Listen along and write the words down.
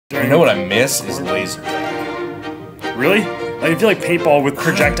You know what I miss is laser tag. Really? Like, I feel like paintball with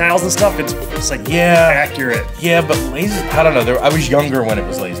projectiles and stuff, it's like accurate. Yeah, but I don't know. I was younger when it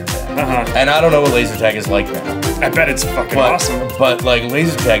was laser tag. And I don't know what laser tag is like now. I bet it's fucking awesome. But like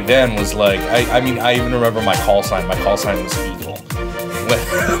laser tag then was like, I mean, I even remember my call sign. My call sign was Eagle.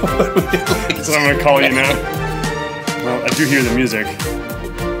 That's what I'm gonna call you now. Well, I do hear the music.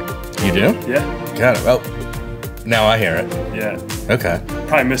 You do? Yeah. Got it. Well, now I hear it. Yeah. Okay.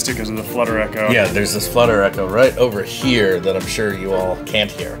 Probably missed it because of the flutter echo. Yeah, there's this flutter echo right over here that I'm sure you all can't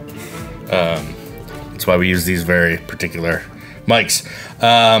hear. That's why we use these very particular mics.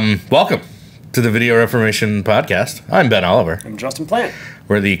 Welcome to the Video Reformation Podcast. I'm Ben Oliver. I'm Justin Plant.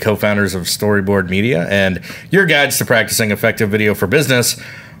 We're the co-founders of Storyboard Media and your guides to practicing effective video for business.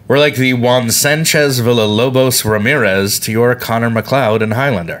 We're like the Juan Sanchez Villalobos Ramirez to your Connor McLeod and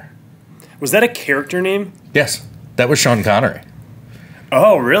Highlander. Was that a character name? Yes, that was Sean Connery.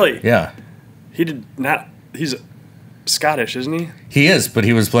 Oh, really? Yeah. He did not. He's Scottish, isn't he? He is, but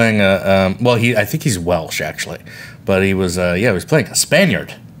he was playing a. I think he's Welsh actually, but he was. He was playing a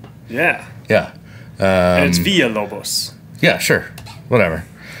Spaniard. Yeah. Yeah. And it's Villalobos. Yeah, sure, whatever.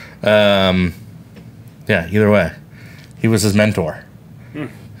 Yeah, either way, he was his mentor,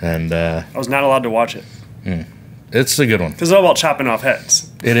 and I was not allowed to watch it. It's a good one. It's all about chopping off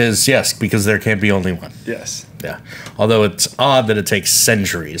heads. It is, yes, because there can't be only one. Yes. Yeah. Although it's odd that it takes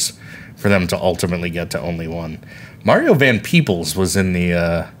centuries for them to ultimately get to only one. Mario Van Peebles was in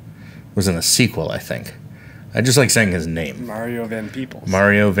the sequel, I think. I just like saying his name. Mario Van Peebles.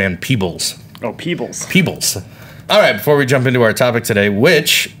 Mario Van Peebles. Oh, Peebles. Peebles. All right, before we jump into our topic today,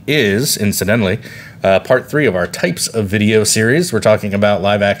 which is, incidentally, part 3 of our types of video series. We're talking about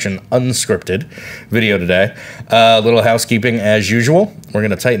live-action unscripted video today. A little housekeeping as usual. We're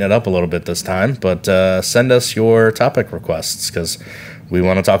going to tighten it up a little bit this time, but send us your topic requests because we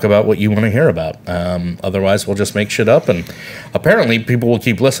want to talk about what you want to hear about. Otherwise, we'll just make shit up, and apparently people will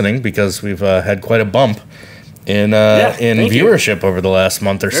keep listening because we've had quite a bump in viewership over the last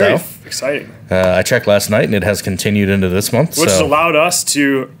month or Very so. Exciting. I checked last night, and it has continued into this month. Which has allowed us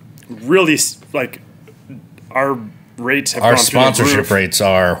to really, like, our rates have our gone through the sponsorship roof. rates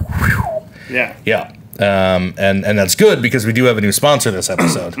are, Yeah. yeah. And that's good because we do have a new sponsor this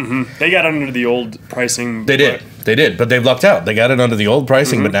episode. They got under the old pricing. They did, but they've lucked out. They got it under the old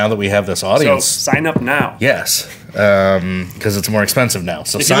pricing, but now that we have this So audience, sign up now. yes, because it's more expensive now.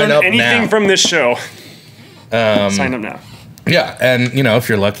 So If sign you up learn anything now. from this show, sign up now. Yeah, and you know, if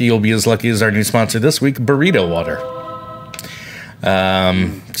you're lucky, you'll be as lucky as our new sponsor this week, Burrito Water.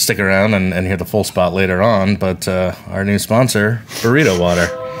 Stick around and hear the full spot later on, but our new sponsor, Burrito Water.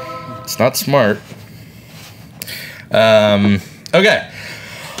 It's not smart. Okay,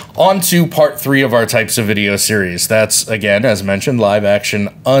 on to part 3 of our types of video series. That's, again, as mentioned, live-action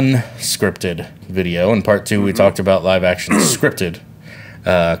unscripted video. In part 2, we talked about live-action scripted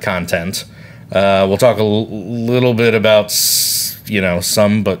content. We'll talk a little bit about,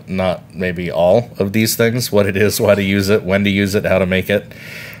 some, but not maybe all of these things. What it is, why to use it, when to use it, how to make it.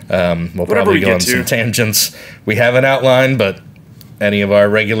 We'll probably go on some tangents. We have an outline, but any of our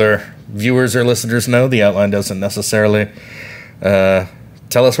regular viewers or listeners know the outline doesn't necessarily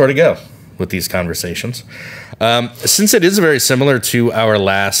tell us where to go with these conversations. Since it is very similar to our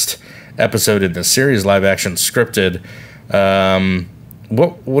last episode in this series, live-action scripted,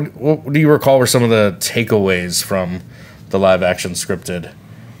 what do you recall were some of the takeaways from the live-action scripted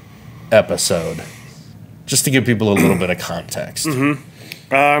episode? Just to give people a little bit of context.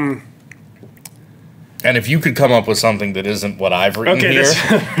 And if you could come up with something that isn't what I've written here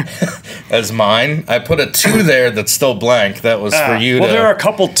as mine, I put a 2 there that's still blank. That was for you. Well, there are a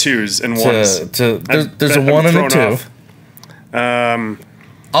couple 2s and 1s. There's a 1 and a 2.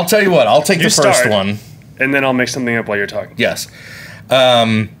 I'll tell you what. I'll take the first one, and then I'll make something up while you're talking. Yes.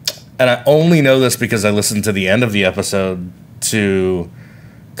 And I only know this because I listened to the end of the episode to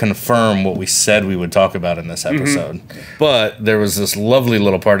confirm what we said we would talk about in this episode. But there was this lovely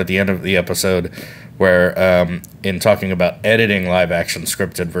little part at the end of the episode where, in talking about editing live-action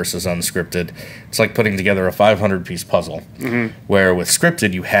scripted versus unscripted, it's like putting together a 500-piece puzzle, where with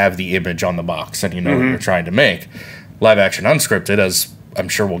scripted, you have the image on the box and you know what you're trying to make. Live-action unscripted, as I'm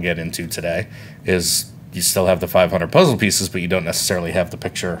sure we'll get into today, is you still have the 500 puzzle pieces, but you don't necessarily have the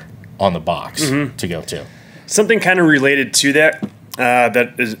picture on the box to go to. Something kind of related to that,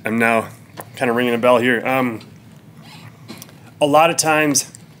 I'm now kind of ringing a bell here. A lot of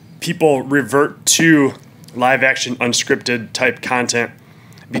times people revert to live action unscripted type content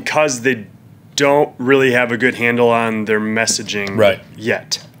because they don't really have a good handle on their messaging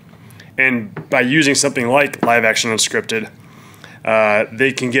yet. And by using something like live action unscripted,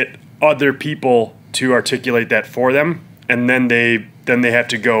 they can get other people to articulate that for them, and then they have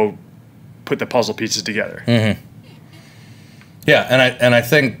to go put the puzzle pieces together. Mm-hmm. Yeah, and I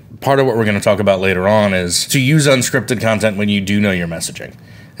think part of what we're going to talk about later on is to use unscripted content when you do know your messaging,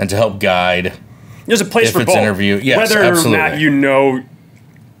 and to help guide. There's a place if for it's both. Interview. Yes, whether absolutely. or not you know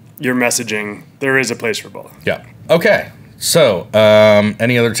your messaging, there is a place for both. Yeah. Okay. So,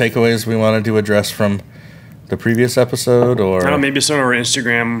 any other takeaways we wanted to address from the previous episode, or I don't know, maybe some of our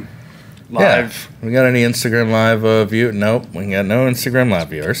Instagram live. Yeah. We got any Instagram live view? Nope. We got no Instagram live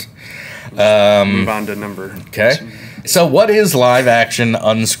viewers. Move on to number. Okay. So what is live action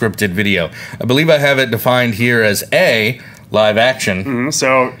unscripted video? I believe I have it defined here as A, live action. Mm-hmm.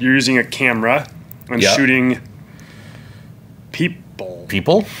 So you're using a camera and shooting people.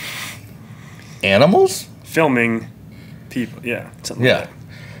 People? Animals? Filming people. Yeah. Something like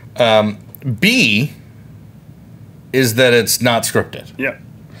that. B is that it's not scripted. Yeah.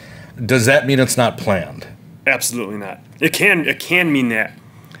 Does that mean it's not planned? Absolutely not. It can mean that,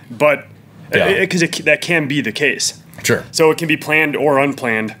 but because that can be the case. Sure. So it can be planned or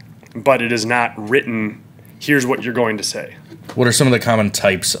unplanned, but it is not written. Here's what you're going to say. What are some of the common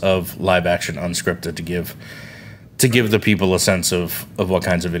types of live action unscripted to give the people a sense of what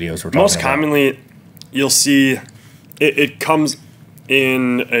kinds of videos we're talking about? Most commonly, you'll see it comes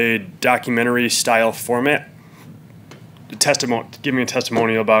in a documentary style format. Give me a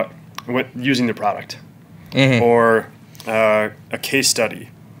testimonial about using the product, or a case study,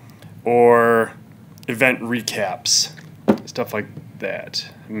 or event recaps, stuff like that.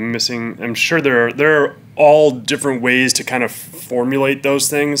 I'm sure there are all different ways to kind of formulate those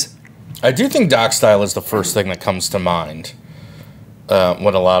things. I do think doc style is the first thing that comes to mind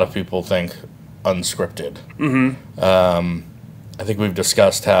when a lot of people think unscripted. I think we've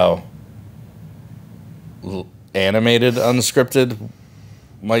discussed how animated unscripted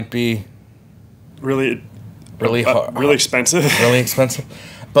might be really hard, really expensive. Really expensive.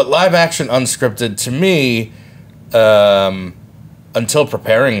 But live action unscripted, to me, until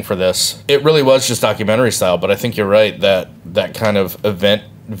preparing for this, it really was just documentary style. But I think you're right that kind of event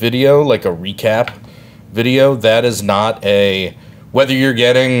video, like a recap video, that is not whether you're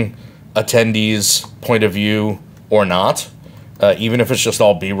getting attendees' point of view or not, even if it's just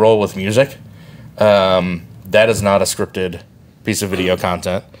all B-roll with music, that is not a scripted piece of video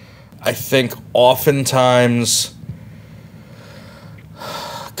content. I think oftentimes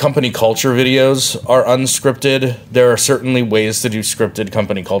company culture videos are unscripted. There are certainly ways to do scripted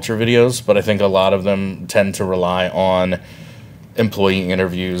company culture videos, but I think a lot of them tend to rely on employee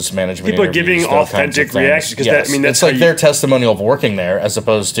interviews, management people interviews, giving authentic reactions. Because yes. that's it's like their testimonial of working there as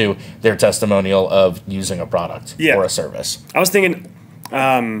opposed to their testimonial of using a product or a service. I was thinking,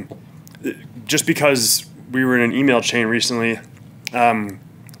 just because we were in an email chain recently,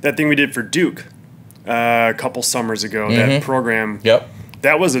 that thing we did for Duke a couple summers ago, that program. Yep.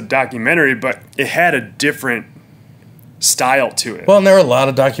 That was a documentary, but it had a different style to it. Well, and there are a lot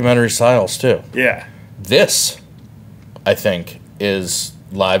of documentary styles too. Yeah. This, I think, is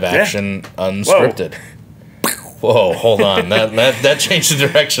live action unscripted. Whoa, hold on. That changed the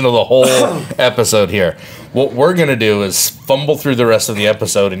direction of the whole episode here. What we're going to do is fumble through the rest of the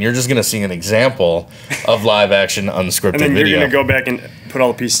episode, and you're just going to see an example of live action unscripted video. And then you're going to go back and put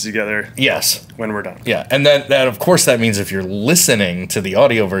all the pieces together. Yes. When we're done. Yeah, and that of course, that means if you're listening to the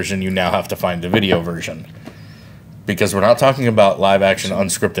audio version, you now have to find the video version. Because we're not talking about live action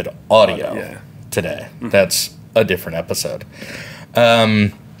unscripted audio today. That's a different episode.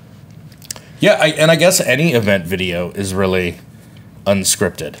 I guess any event video is really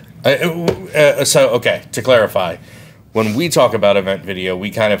unscripted. Okay, to clarify, when we talk about event video, we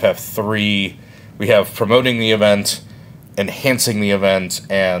kind of have three. We have promoting the event, enhancing the event,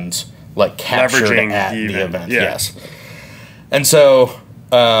 and like captured leveraging at the event. Yeah. Yes. And so,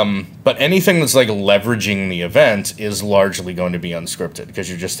 but anything that's like leveraging the event is largely going to be unscripted because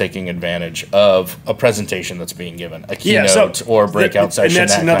you're just taking advantage of a presentation that's being given, a keynote or a breakout session, and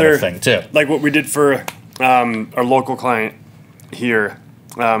that's that another kind of thing too. Like what we did for our local client here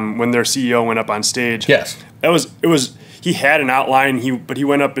when their CEO went up on stage. Yes. It was he had an outline, but he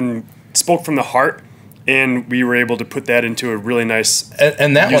went up and spoke from the heart. And we were able to put that into a really nice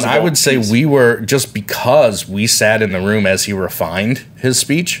and that one, I would say piece. we were, just because we sat in the room as he refined his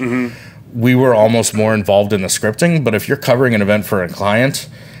speech, we were almost more involved in the scripting. But if you're covering an event for a client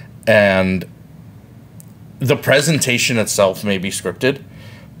and the presentation itself may be scripted,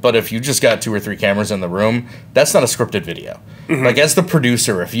 but if you just got 2 or 3 cameras in the room, that's not a scripted video. Like as the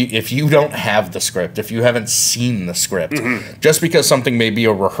producer, if you don't have the script, if you haven't seen the script, just because something may be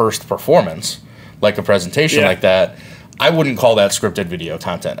a rehearsed performance, like a presentation like that, I wouldn't call that scripted video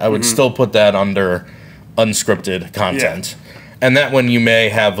content. I would still put that under unscripted content. And that one you may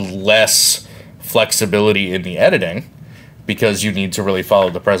have less flexibility in the editing because you need to really follow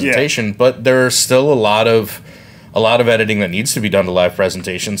the presentation, but there's still a lot of editing that needs to be done to live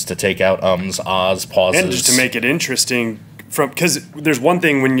presentations to take out ums, ahs, pauses. And just to make it interesting, because there's one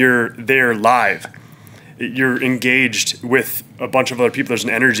thing when you're there live, you're engaged with a bunch of other people, there's an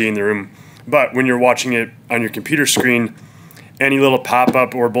energy in the room. But when you're watching it on your computer screen, any little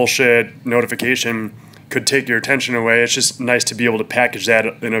pop-up or bullshit notification could take your attention away. It's just nice to be able to package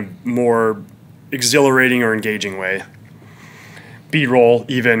that in a more exhilarating or engaging way. B-roll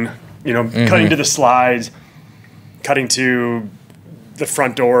even, cutting to the slides, cutting to the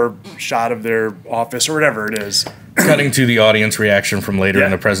front door shot of their office or whatever it is. Cutting to the audience reaction from later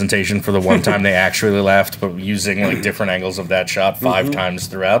in the presentation for the one time they actually laughed, but using like different angles of that shot 5 times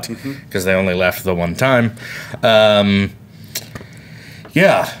throughout because they only laughed the one time. No,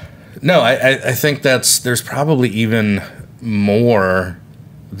 I think there's probably even more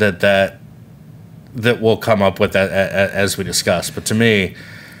that will come up with that as we discuss. But to me,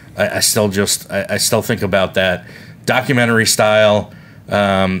 I still think about that documentary style,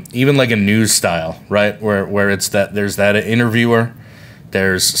 even like a news style, right? Where it's there's that interviewer,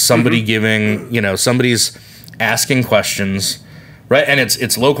 there's somebody giving, somebody's asking questions, right? And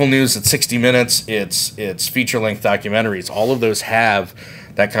it's local news, it's 60 Minutes, it's feature-length documentaries. All of those have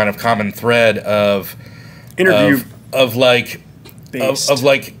that kind of common thread of interview of like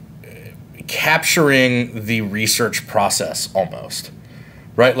capturing the research process almost.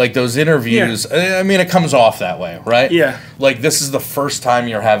 Right? Like those interviews, I mean, it comes off that way, right? Yeah. Like this is the first time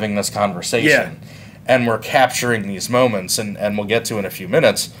you're having this conversation. And we're capturing these moments, and we'll get to in a few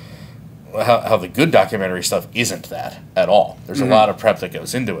minutes how the good documentary stuff isn't that at all. There's a lot of prep that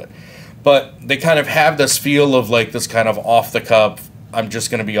goes into it. But they kind of have this feel of like this kind of off the cuff, I'm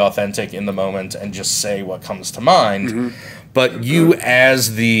just going to be authentic in the moment and just say what comes to mind. But you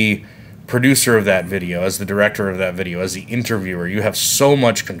as the producer of that video, as the director of that video, as the interviewer, you have so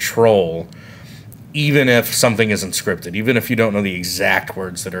much control, even if something isn't scripted, even if you don't know the exact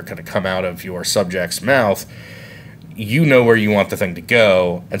words that are going to come out of your subject's mouth, you know where you want the thing to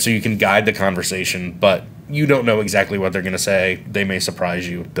go, and so you can guide the conversation, but you don't know exactly what they're going to say. They may surprise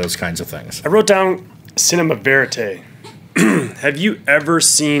you, those kinds of things. I wrote down cinema verite. Have you ever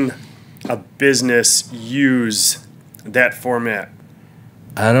seen a business use that format?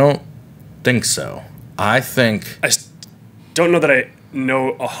 I don't think so. I don't know that I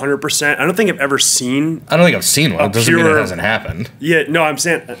know 100%. I don't think I've ever seen. I don't think I've seen one. It doesn't mean it hasn't happened. Yeah, no, I'm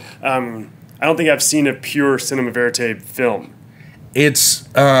saying I don't think I've seen a pure cinema verite film. It's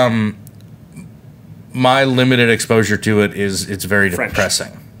my limited exposure to it is it's very French.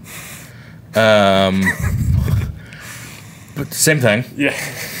 depressing. But same thing. Yeah.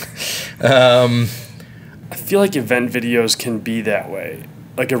 I feel like event videos can be that way.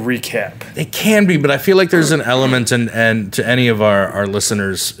 Like a recap. It can be, but I feel like there's an element, and to any of our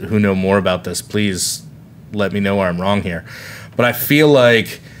listeners who know more about this, please let me know where I'm wrong here. But I feel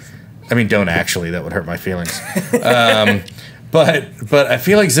like, I mean, don't actually, that would hurt my feelings. But I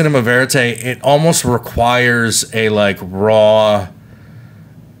feel like cinema verite, it almost requires a like raw,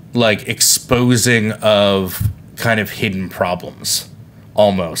 like exposing of kind of hidden problems.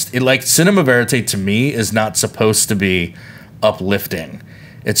 Almost. It like cinema verite to me is not supposed to be uplifting.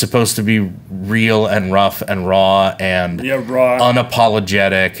 It's supposed to be real and rough and raw and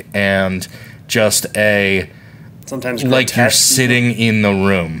unapologetic and just sometimes like you're sitting in the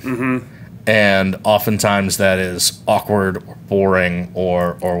room. And oftentimes that is awkward or boring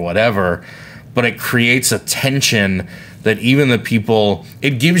or whatever, but it creates a tension that even the people,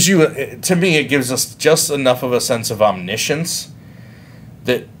 it gives you, to me, it gives us just enough of a sense of omniscience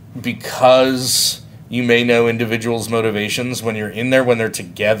that because you may know individuals' motivations, when you're in there, when they're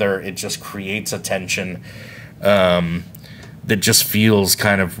together, it just creates a tension that just feels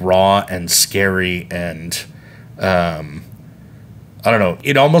kind of raw and scary and I don't know.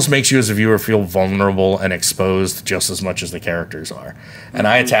 It almost makes you as a viewer feel vulnerable and exposed just as much as the characters are. And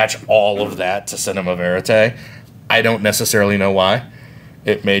I attach all of that to cinema verite. I don't necessarily know why.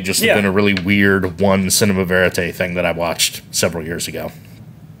 It may just have been a really weird one cinema verite thing that I watched several years ago.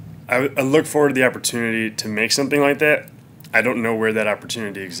 I look forward to the opportunity to make something like that. I don't know where that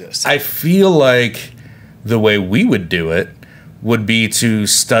opportunity exists. I feel like the way we would do it would be to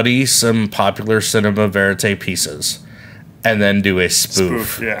study some popular cinema verite pieces and then do a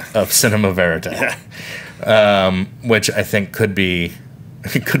spoof of cinema verite, which I think could be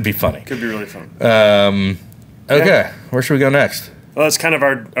funny. Could be really fun. Okay, where should we go next? Well, that's kind of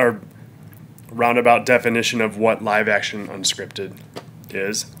our roundabout definition of what live action unscripted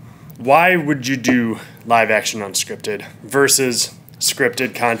is. Why would you do live action unscripted versus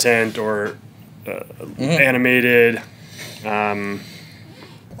scripted content or animated?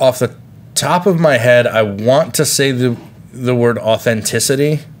 Off the top of my head, I want to say the word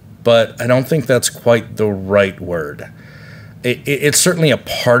authenticity, but I don't think that's quite the right word. It's certainly a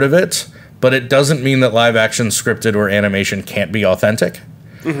part of it, but it doesn't mean that live action scripted or animation can't be authentic.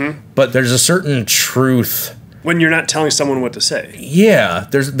 But there's a certain truth when you're not telling someone what to say. Yeah,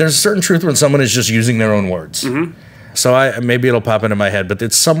 there's a certain truth when someone is just using their own words. So maybe it'll pop into my head, but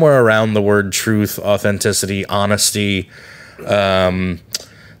it's somewhere around the word truth, authenticity, honesty.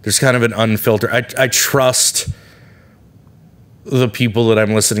 There's kind of an unfiltered. I trust the people that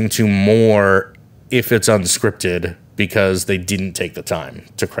I'm listening to more if it's unscripted because they didn't take the time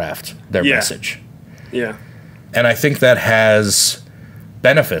to craft their message. Yeah, and I think that has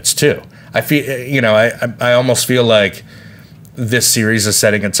benefits too. I feel, I almost feel like this series is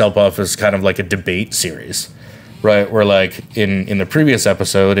setting itself up as kind of like a debate series, right? Where like in the previous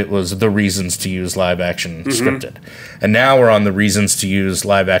episode, it was the reasons to use live action scripted. And now we're on the reasons to use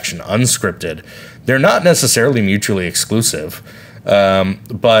live action unscripted. They're not necessarily mutually exclusive,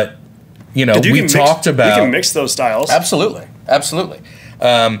 but, we talked about... We can mix those styles. Absolutely. But,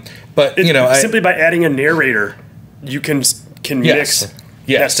 simply by adding a narrator, you can mix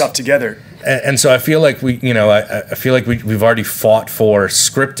that stuff together. And so I feel like we've already fought for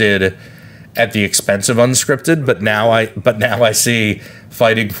scripted at the expense of unscripted, but now I see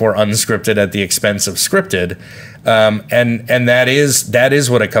fighting for unscripted at the expense of scripted, and that is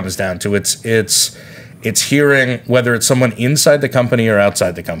what it comes down to. It's hearing whether it's someone inside the company or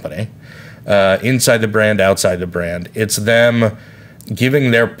outside the company, inside the brand, outside the brand. It's them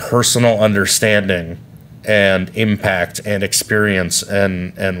giving their personal understanding and impact and experience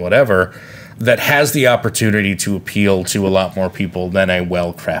and whatever that has the opportunity to appeal to a lot more people than a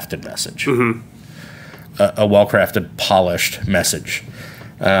well-crafted message, a well-crafted, polished message.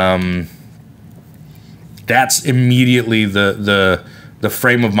 That's immediately the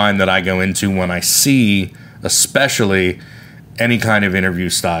frame of mind that I go into when I see, especially, any kind of interview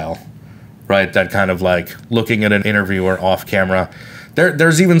style, right? That kind of like looking at an interviewer off camera.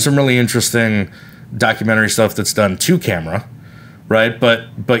 There's even some really interesting documentary stuff that's done to camera, right?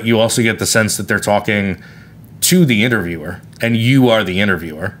 But you also get the sense that they're talking to the interviewer, and you are the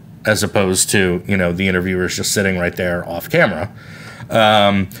interviewer, as opposed to, the interviewer is just sitting right there off camera.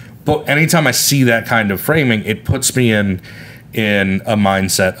 But anytime I see that kind of framing, it puts me in a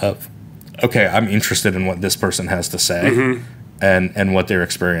mindset of, okay, I'm interested in what this person has to say, and what their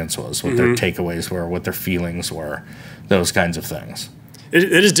experience was, what their takeaways were, what their feelings were, those kinds of things. It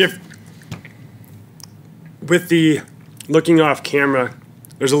is different. With the looking off camera,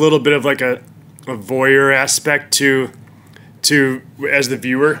 there's a little bit of like a voyeur aspect to as the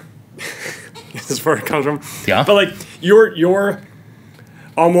viewer. That's where it comes from. Yeah. But like you're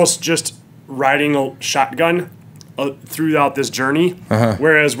almost just riding a shotgun throughout this journey.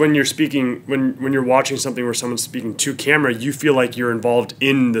 Whereas when you're speaking, when you're watching something where someone's speaking to camera, you feel like you're involved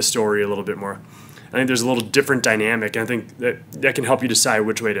in the story a little bit more. I think there's a little different dynamic, and I think that can help you decide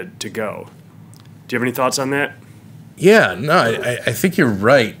which way to go. Do you have any thoughts on that? Yeah, no, I think you're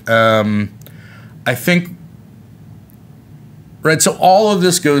right. I think, right, so all of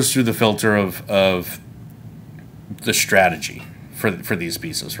this goes through the filter of the strategy for these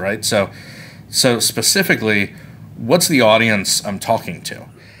pieces, right? So specifically, what's the audience I'm talking to?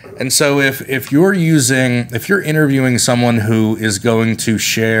 And so if you're interviewing someone who is going to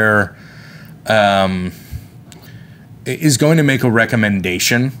share, is going to make a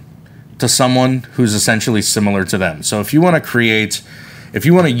recommendation to someone who's essentially similar to them. So if you want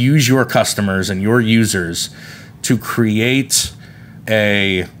to use your customers and your users to create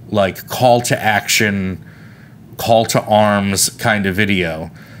a like call to action, call to arms kind of video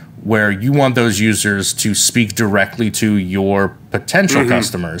where you want those users to speak directly to your potential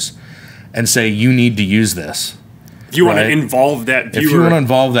customers and say, you need to use this. If you want to involve that viewer. If you want to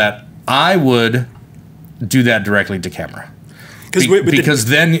involve that, I would do that directly to camera. Because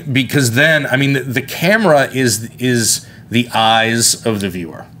then, I mean, the camera is the eyes of the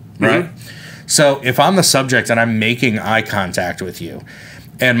viewer, right? So if I'm the subject and I'm making eye contact with you,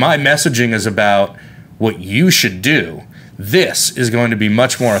 and my messaging is about what you should do, this is going to be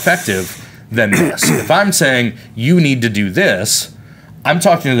much more effective than this. If I'm saying you need to do this, I'm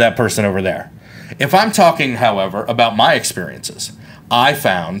talking to that person over there. If I'm talking, however, about my experiences, I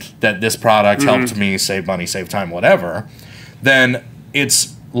found that this product helped me save money, save time, whatever, then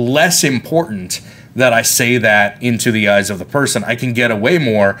it's less important that I say that into the eyes of the person. I can get away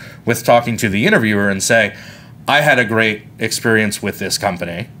more with talking to the interviewer and say, I had a great experience with this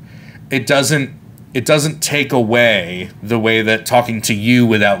company. It doesn't take away the way that talking to you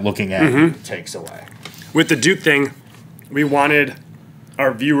without looking at you takes away. With the Duke thing, we wanted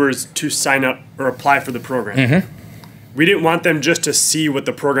our viewers to sign up or apply for the program. We didn't want them just to see what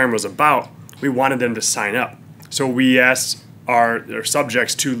the program was about. We wanted them to sign up. So we asked our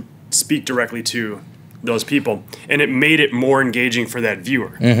subjects to speak directly to those people, and it made it more engaging for that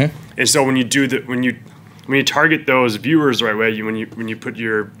viewer. And so when you do that, when you target those viewers the right way, when you put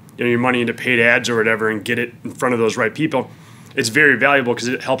your your money into paid ads or whatever and get it in front of those right people, it's very valuable because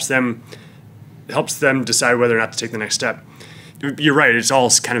it helps them decide whether or not to take the next step. You're right. It's all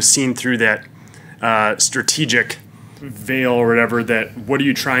kind of seen through that strategic veil or whatever. That what are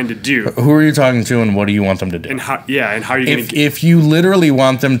you trying to do? Who are you talking to, and what do you want them to do? And how? Yeah, and how are you going to? If you literally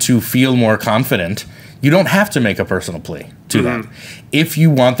want them to feel more confident, you don't have to make a personal plea to them. If you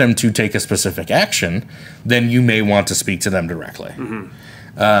want them to take a specific action, then you may want to speak to them directly.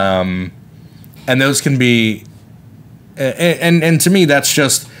 And those can be, and to me, that's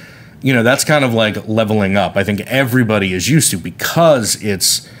just, that's kind of like leveling up. I think everybody is used to, because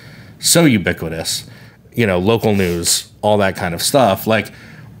it's so ubiquitous, local news, all that kind of stuff. Like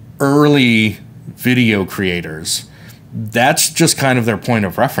early video creators, that's just kind of their point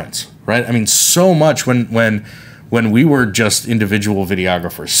of reference, right? I mean, so much when we were just individual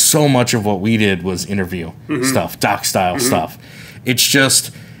videographers, so much of what we did was interview stuff, doc style stuff. It's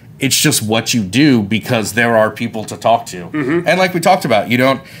just what you do because there are people to talk to. And like we talked about,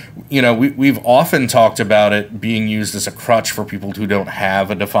 we've often talked about it being used as a crutch for people who don't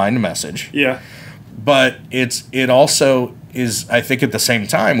have a defined message. Yeah. But it also is, I think at the same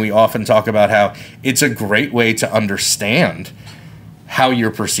time, we often talk about how it's a great way to understand how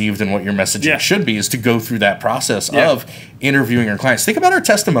you're perceived and what your messaging should be, is to go through that process of interviewing your clients. Think about our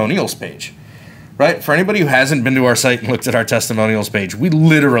testimonials page. Right? For anybody who hasn't been to our site and looked at our testimonials page, we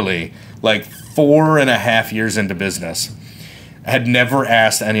literally, like 4.5 years into business, had never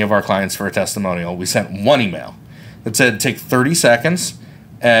asked any of our clients for a testimonial. We sent one email that said, take 30 seconds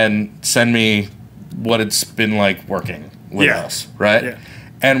and send me what it's been like working with us, right? Yeah.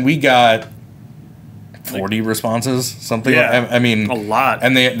 And we got 40 responses, something like, I mean, a lot.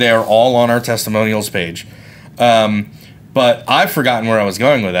 And they are all on our testimonials page. But I've forgotten where I was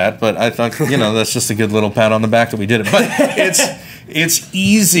going with that. But I thought, that's just a good little pat on the back that we did it. But it's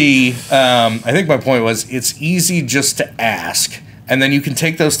easy. I think my point was, it's easy just to ask, and then you can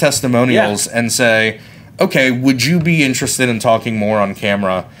take those testimonials and say, okay, would you be interested in talking more on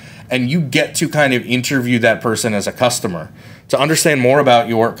camera? And you get to kind of interview that person as a customer to understand more about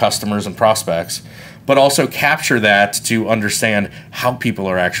your customers and prospects, but also capture that to understand how people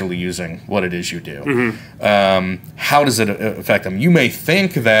are actually using what it is you do. How does it affect them? You may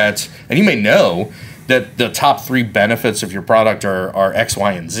think that, and you may know that the top 3 benefits of your product are X,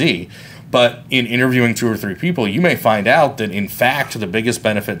 Y, and Z, but in interviewing 2 or 3 people, you may find out that, in fact, the biggest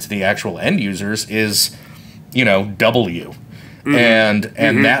benefit to the actual end users is, W. And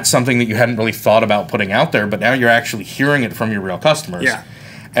that's something that you hadn't really thought about putting out there, but now you're actually hearing it from your real customers. Yeah.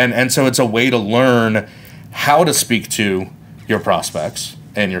 And so it's a way to learn how to speak to your prospects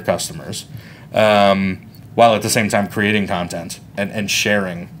and your customers, while at the same time creating content and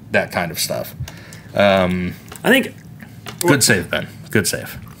sharing that kind of stuff. I think... Good save, Ben. Good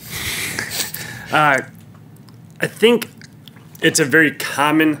save. I think it's a very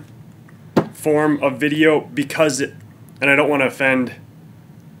common form of video because and I don't want to offend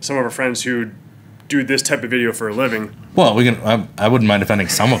some of our friends who do this type of video for a living. Well, I wouldn't mind offending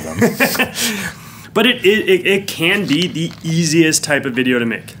some of them. But it can be the easiest type of video to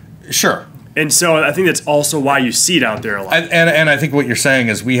make. Sure. And so I think that's also why you see it out there a lot. And I think what you're saying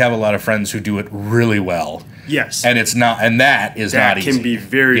is we have a lot of friends who do it really well. Yes. And it's not, and that is not easy. That can be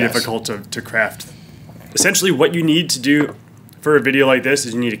very difficult to craft. Essentially, what you need to do for a video like this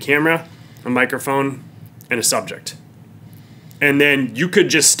is you need a camera, a microphone, and a subject. And then you could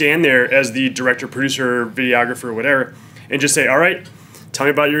just stand there as the director, producer, videographer, or whatever, and just say, all right, tell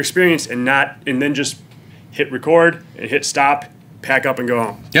me about your experience, and then just hit record and hit stop, pack up, and go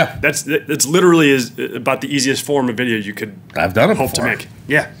home. Yeah. That's literally is about the easiest form of video you could hope to make.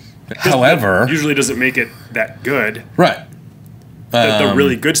 Yeah. However, usually doesn't make it that good. Right. The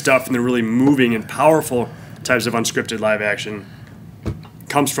really good stuff and the really moving and powerful types of unscripted live action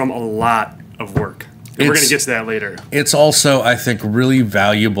comes from a lot of work. And we're going to get to that later. It's also, I think, really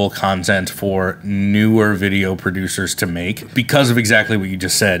valuable content for newer video producers to make because of exactly what you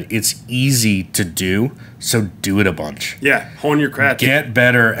just said. It's easy to do, so do it a bunch. Yeah, hone your craft. Get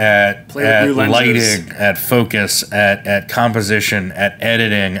better at lighting, at focus, at composition, at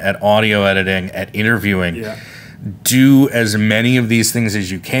editing, at audio editing, at interviewing. Yeah. Do as many of these things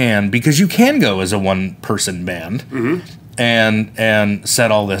as you can because you can go as a one-person band. And set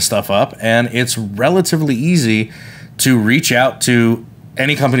all this stuff up, and it's relatively easy to reach out to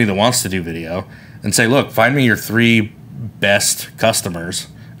any company that wants to do video and say, look, find me your 3 best customers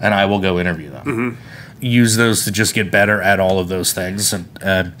and I will go interview them. Use those to just get better at all of those things, and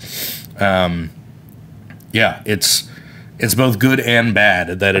yeah, it's both good and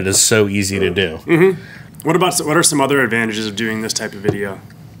bad that it is so easy to do. What are some other advantages of doing this type of video?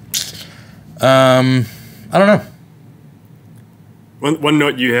 I don't know. One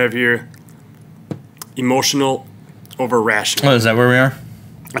note you have here, emotional over rational. Oh, is that where we are?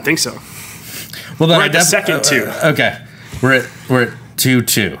 I think so. Well, then we're at the second 2. Okay. We're at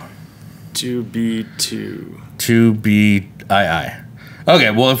 2-2. 2B2. 2BII.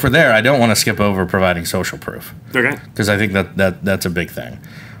 Okay, well, if we're there, I don't want to skip over providing social proof. Okay. Because I think that's a big thing.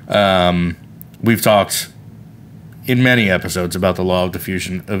 We've talked in many episodes about the law of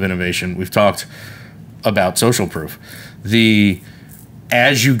diffusion of innovation. We've talked about social proof.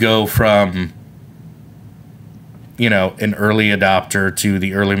 As you go from, an early adopter to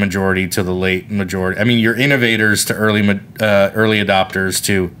the early majority to the late majority. I mean, your innovators to early adopters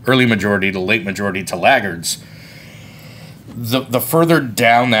to early majority to late majority to laggards. The further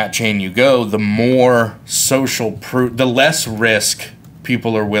down that chain you go, the more social proof, the less risk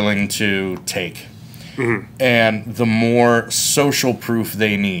people are willing to take. And the more social proof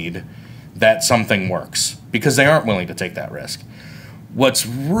they need that something works because they aren't willing to take that risk. What's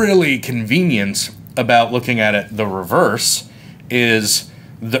really convenient about looking at it the reverse is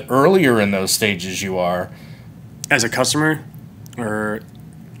the earlier in those stages you are as a customer or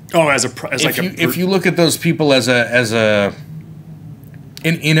if you look at those people as an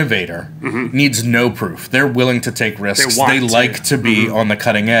innovator needs no proof. They're willing to take risks. They like to be on the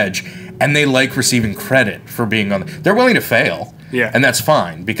cutting edge, and they like receiving credit for being on. They're willing to fail, and that's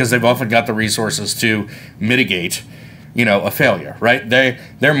fine because they've often got the resources to mitigate a failure, right?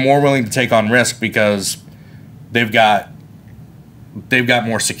 They're more willing to take on risk because they've got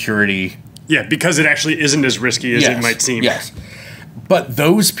more security. Yeah, because it actually isn't as risky as it might seem. Yes. But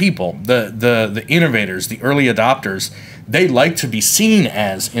those people, the innovators, the early adopters, they like to be seen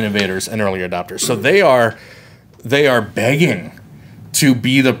as innovators and early adopters. So they are begging to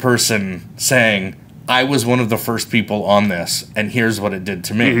be the person saying, I was one of the first people on this, and here's what it did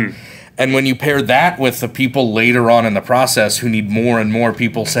to me. And when you pair that with the people later on in the process who need more and more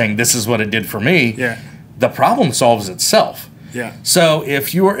people saying, this is what it did for me, the problem solves itself. Yeah. So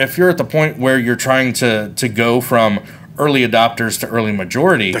if you're at the point where you're trying to go from early adopters to early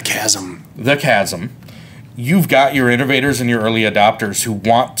majority, the chasm, you've got your innovators and your early adopters who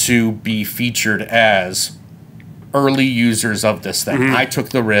want to be featured as early users of this thing. I took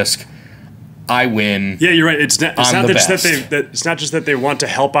the risk. I win. Yeah, you're right. It's not just that they want to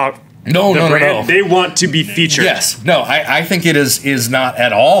help out. No. They want to be featured. Yes. No, I think it is not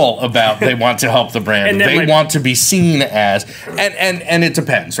at all about they want to help the brand. They want to be seen as, and it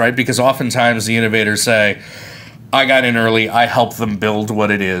depends, right? Because oftentimes the innovators say, I got in early, I helped them build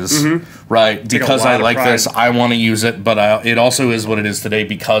what it is, right? Because I like this, I want to use it, but it also is what it is today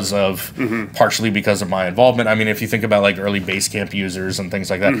because of, partially because of my involvement. I mean, if you think about like early Basecamp users and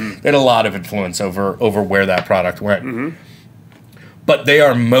things like that, they had a lot of influence over where that product went. But they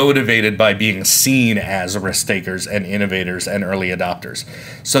are motivated by being seen as risk takers and innovators and early adopters.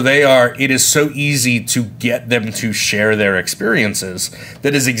 So it is so easy to get them to share their experiences.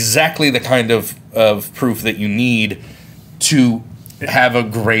 That is exactly the kind of proof that you need to have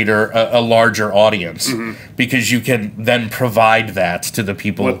a larger audience, because you can then provide that to the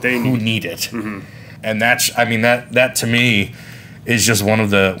people who need it. And that to me is just one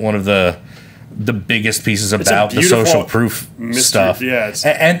of the biggest pieces about the social proof stuff. Yeah,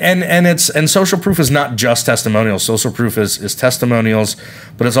 and social proof is not just testimonials. Social proof is testimonials,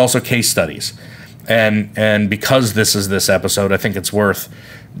 but it's also case studies. And because this is this episode, I think it's worth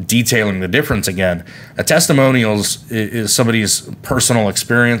detailing the difference again. A testimonials is somebody's personal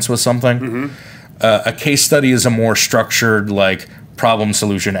experience with something. A case study is a more structured, like, problem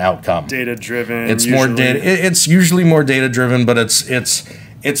solution outcome. Data driven. It's usually more data. It's usually more data driven, but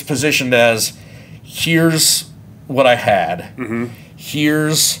it's positioned as, here's what I had,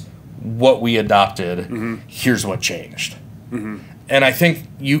 here's what we adopted, here's what changed. And I think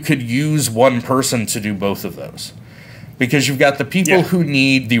you could use one person to do both of those. Because you've got the people who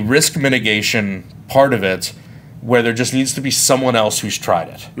need the risk mitigation part of it, where there just needs to be someone else who's tried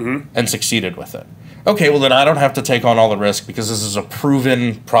it and succeeded with it. Okay, well then I don't have to take on all the risk because this is a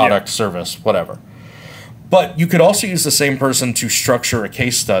proven product, service, whatever. But you could also use the same person to structure a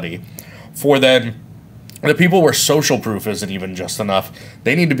case study for then the people where social proof isn't even just enough.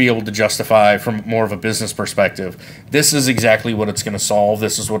 They need to be able to justify from more of a business perspective, this is exactly what it's going to solve,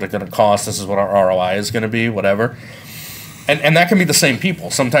 this is what it's going to cost, this is what our ROI is going to be, whatever. And that can be the same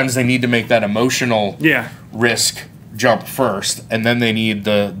people. Sometimes they need to make that emotional risk jump first, and then they need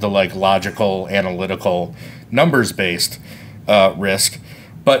the like logical, analytical, numbers-based risk.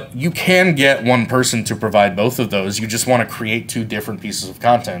 But you can get one person to provide both of those. You just want to create two different pieces of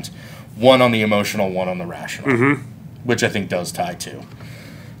content, one on the emotional, one on the rational, which I think does tie to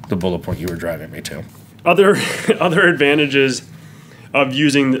the bullet point you were driving me to. Other advantages of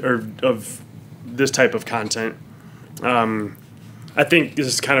using of this type of content. I think this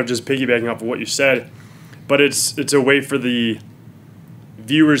is kind of just piggybacking off of what you said, but it's a way for the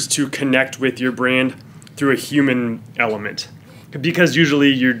viewers to connect with your brand through a human element. Because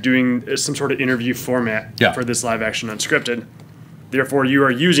usually you're doing some sort of interview format for this live action unscripted. Therefore, you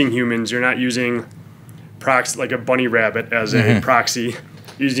are using humans. You're not using proxy like a bunny rabbit as a proxy,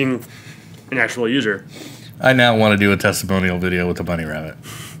 using an actual user. I now want to do a testimonial video with a bunny rabbit.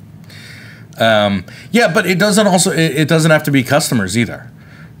 Yeah, but it doesn't have to be customers either,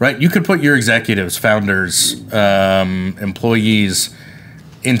 right? You could put your executives, founders, employees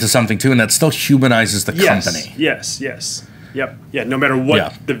into something too, and that still humanizes the company. Yes. Yep. Yeah, no matter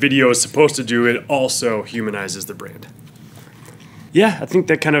what the video is supposed to do, it also humanizes the brand. Yeah, I think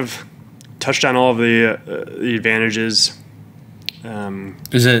that kind of touched on all of the advantages.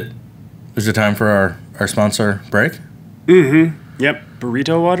 Is it time for our sponsor break? Yep.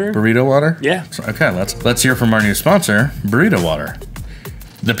 Burrito Water? Burrito Water? Yeah. Okay, let's hear from our new sponsor, Burrito Water.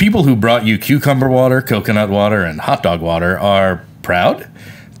 The people who brought you cucumber water, coconut water, and hot dog water are proud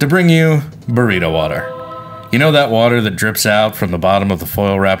to bring you Burrito Water. You know that water that drips out from the bottom of the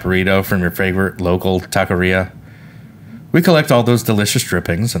foil wrap burrito from your favorite local taqueria? We collect all those delicious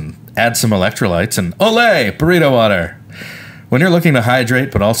drippings and add some electrolytes and ole, Burrito Water! When you're looking to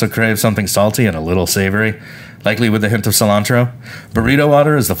hydrate but also crave something salty and a little savory, likely with a hint of cilantro, Burrito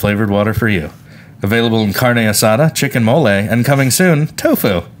Water is the flavored water for you. Available in carne asada, chicken mole, and coming soon,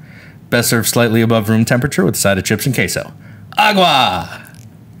 tofu. Best served slightly above room temperature with a side of chips and queso. Agua!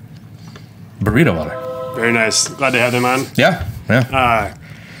 Burrito Water. Very nice. Glad to have them on. Yeah.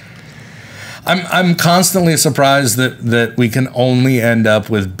 I'm constantly surprised that we can only end up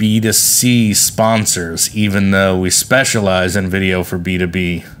with B2C sponsors, even though we specialize in video for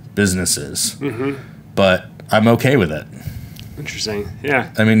B2B businesses. But I'm okay with it. Interesting.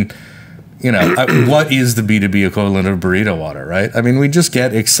 Yeah. I mean, you know, what is the B2B equivalent of Burrito Water, right? I mean, we just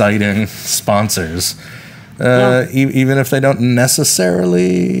get exciting sponsors, even if they don't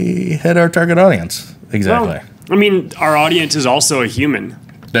necessarily hit our target audience. Exactly. Well, I mean, our audience is also a human.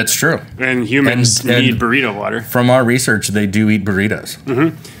 That's true. And humans need burrito water. From our research, they do eat burritos.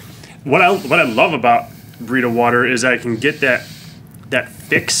 What I love about burrito water is I can get that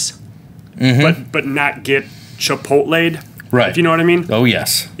fix, but not get chipotle'd. Right. If you know what I mean. Oh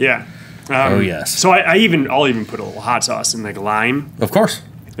yes. Yeah. Oh yes. So I'll even put a little hot sauce and like lime. Of course.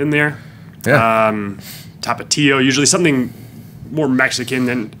 In there. Yeah. Tapatio, usually something more Mexican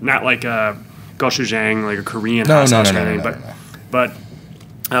than not like a gochujang, like a Korean hot sauce or anything. But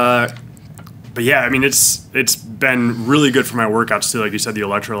yeah, I mean it's been really good for my workouts too. Like you said, the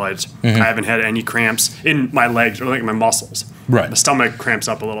electrolytes. I haven't had any cramps in my legs or like my muscles. Right. The stomach cramps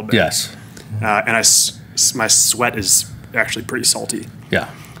up a little bit. Yes. And my sweat is actually pretty salty. Yeah.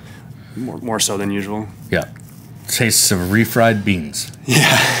 More so than usual. Yeah. Tastes of refried beans.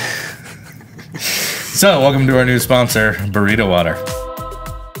 Yeah. So, welcome to our new sponsor, Burrito Water.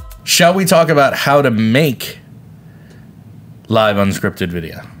 Shall we talk about how to make live unscripted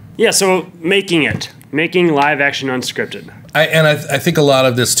video? Yeah, so making live action unscripted. I think a lot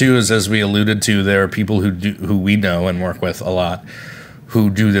of this too is, as we alluded to, there are people who we know and work with a lot who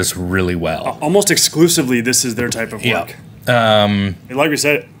do this really well. Almost exclusively, this is their type of work. Like we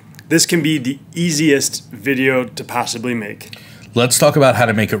said, this can be the easiest video to possibly make. Let's talk about how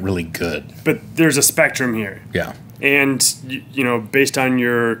to make it really good. But there's a spectrum here. Yeah. And, you know, based on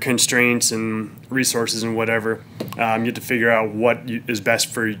your constraints and resources and whatever, you have to figure out what is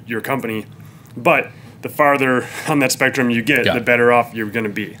best for your company. But the farther on that spectrum you get, the better off you're going to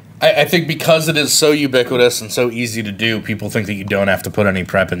be. I think because it is so ubiquitous and so easy to do, people think that you don't have to put any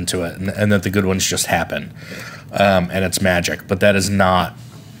prep into it, and that the good ones just happen, and it's magic. But that is not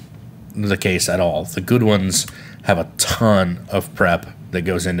the case at all. The good ones have a ton of prep that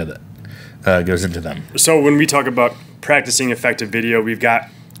goes into them. So when we talk about practicing effective video, we've got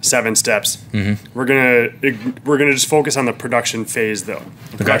 7 steps. Mm-hmm. We're gonna just focus on the production phase, though,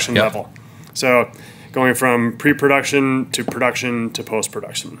 the production level. So going from pre-production to production to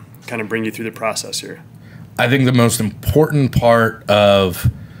post-production, kind of bring you through the process here. I think the most important part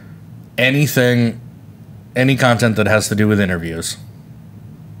of any content that has to do with interviews,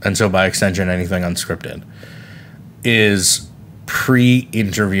 and so by extension anything unscripted, is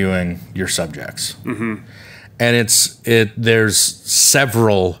pre-interviewing your subjects. Mm-hmm. And there's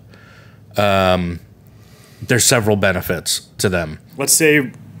several benefits to them. Let's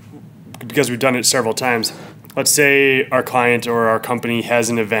say, because we've done it several times, let's say our client or our company has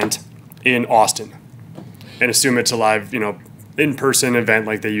an event in Austin, and assume it's a live, in-person event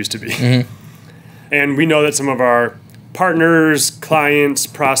like they used to be. Mm-hmm. And we know that some of our partners, clients,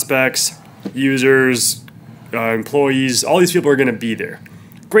 prospects, users, employees, all these people are going to be there.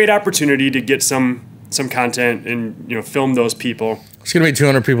 Great opportunity to get some content and film those people. It's going to be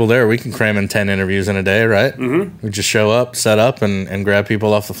 200 people there. We can cram in 10 interviews in a day, right? Mm-hmm. We just show up, set up, and grab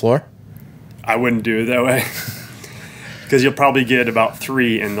people off the floor. I wouldn't do it that way, because you'll probably get about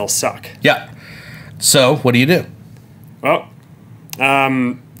 3 and they'll suck. Yeah. So what do you do? Well,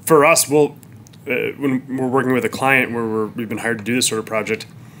 for us, when we're working with a client where we've been hired to do this sort of project,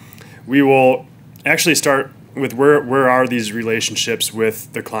 we will actually start with where are these relationships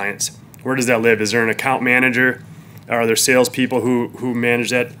with the clients? Where does that live? Is there an account manager? Are there salespeople who manage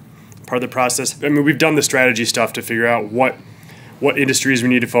that part of the process? I mean, we've done the strategy stuff to figure out what industries we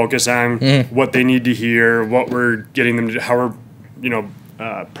need to focus on, what they need to hear, what we're getting them to, how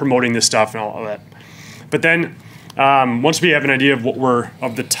we're promoting this stuff and all of that. But then once we have an idea of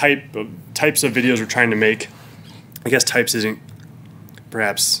the types of videos we're trying to make, I guess types isn't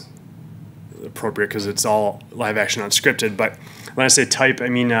perhaps appropriate because it's all live action unscripted. But when I say type, I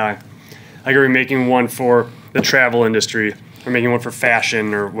mean like are we making one for the travel industry, or making one for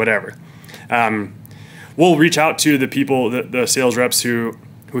fashion or whatever. We'll reach out to the people, the sales reps who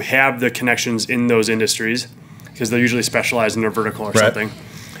have the connections in those industries, because they're usually specialized in a vertical or something,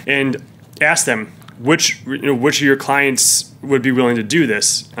 and ask them which of your clients would be willing to do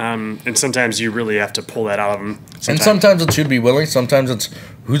this. And sometimes you really have to pull that out of them. And sometimes it should be willing. Sometimes it's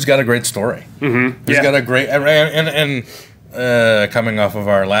who's got a great story. Mm-hmm. Who's got a great and coming off of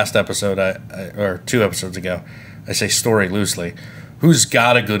our last episode, or 2 episodes ago, I say story loosely. Who's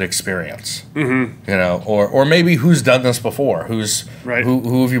got a good experience? Mm-hmm. Or maybe who's done this before? Who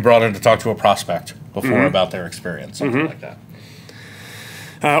have you brought in to talk to a prospect before about their experience? Something like that.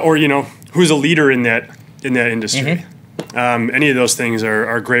 Or who's a leader in that industry? Mm-hmm. Any of those things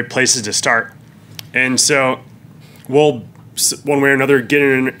are great places to start. And so we'll, one way or another, get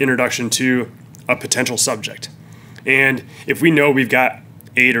an introduction to a potential subject. And if we know we've got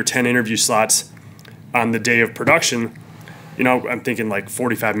 8 or 10 interview slots on the day of production, I'm thinking like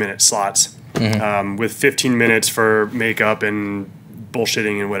 45-minute slots, with 15 minutes for makeup and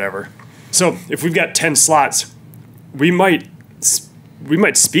bullshitting and whatever. So if we've got 10 slots, we might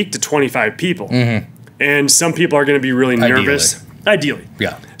speak to 25 people, and some people are going to be really nervous. Ideally,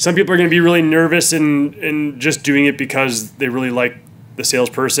 yeah. Some people are going to be really nervous and just doing it because they really like the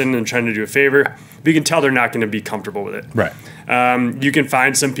salesperson and trying to do a favor. But you can tell they're not going to be comfortable with it. Right. You can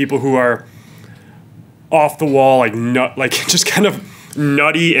find some people who are off the wall, like just kind of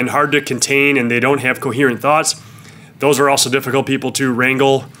nutty and hard to contain, and they don't have coherent thoughts. Those are also difficult people to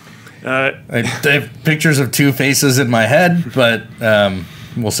wrangle. I have pictures of 2 faces in my head, but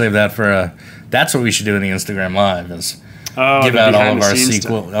we'll save that for that's what we should do in the Instagram Live, is give out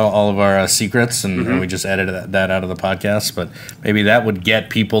all of our secrets, and we just edited that out of the podcast. But maybe that would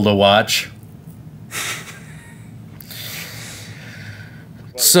get people to watch.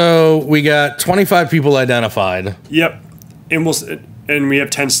 So we got 25 people identified. Yep, and we have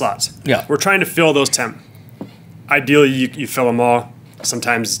 10 slots. Yeah, we're trying to fill those 10. Ideally, you fill them all.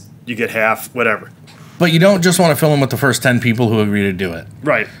 Sometimes you get half, whatever. But you don't just want to fill them with the first 10 people who agree to do it.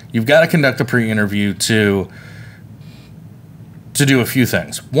 Right. You've got to conduct a pre-interview to do a few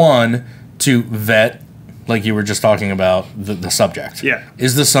things. One, to vet, like you were just talking about, the subject. Yeah.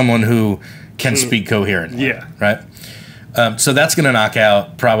 Is this someone who can speak coherently? Yeah. Right? So that's going to knock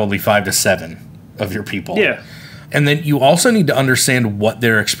out probably 5 to 7 of your people. Yeah. And then you also need to understand what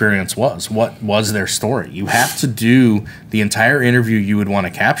their experience was. What was their story? You have to do the entire interview you would want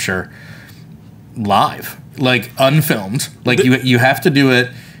to capture live, like unfilmed. Like you have to do it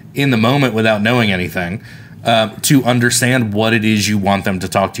in the moment without knowing anything, to understand what it is you want them to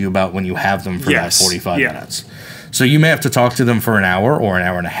talk to you about when you have them for that 45 minutes. So you may have to talk to them for an hour or an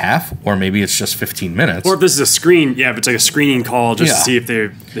hour and a half, or maybe it's just 15 minutes. Or if this is a screen, if it's like a screening call just to see if they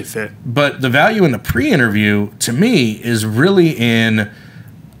fit. But the value in the pre-interview, to me, is really in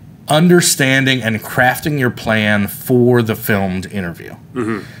understanding and crafting your plan for the filmed interview.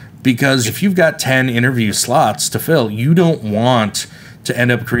 Because if you've got 10 interview slots to fill, you don't want to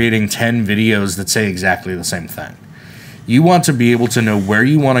end up creating 10 videos that say exactly the same thing. You want to be able to know where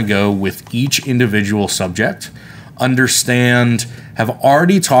you want to go with each individual subject, understand, have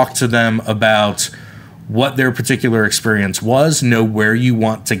already talked to them about what their particular experience was, know where you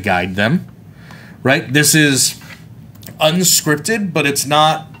want to guide them, right? This is unscripted, but it's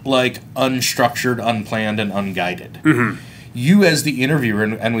not like unstructured, unplanned, and unguided. You as the interviewer,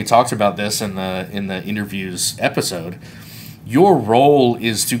 and we talked about this in the interviews episode, your role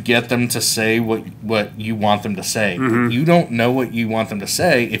is to get them to say what you want them to say. You don't know what you want them to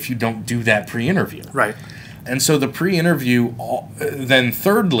say if you don't do that pre-interview. Right. And so the pre-interview, then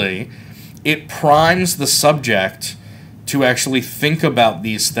thirdly, it primes the subject to actually think about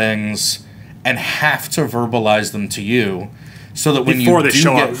these things and have to verbalize them to you, so that when before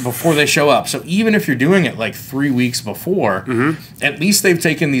they show up. So even if you're doing it like 3 weeks before, at least they've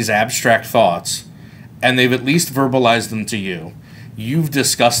taken these abstract thoughts and they've at least verbalized them to you. You've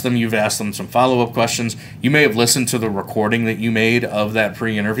discussed them. You've asked them some follow-up questions. You may have listened to the recording that you made of that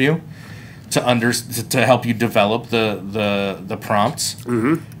pre-interview to help you develop the prompts.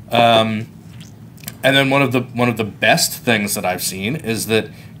 And then one of the best things that I've seen is that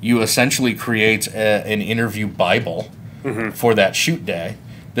you essentially create an interview Bible for that shoot day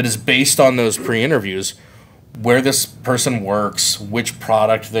that is based on those pre-interviews, where this person works, which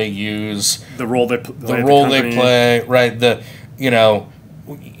product they use, the role they play, right? It's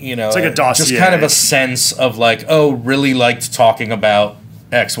like a dossier. Just kind of a sense of like, oh, really liked talking about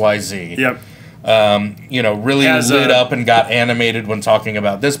XYZ. Really lit up and got animated when talking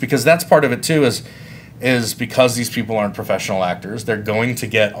about this, because that's part of it too, is because these people aren't professional actors, they're going to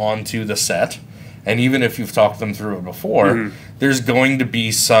get onto the set. And even if you've talked them through it before, there's going to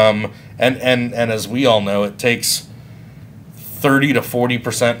be some, and as we all know, it takes 30 to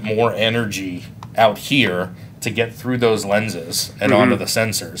 40% more energy out here to get through those lenses and onto the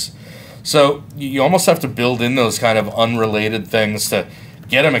sensors. So you almost have to build in those kind of unrelated things to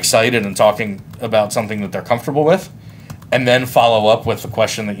get them excited and talking about something that they're comfortable with, and then follow up with the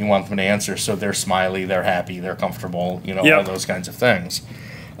question that you want them to answer, so they're smiley, they're happy, they're comfortable, all those kinds of things.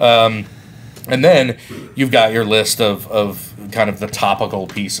 And then you've got your list of kind of the topical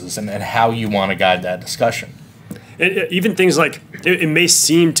pieces and how you want to guide that discussion. Even things like, it may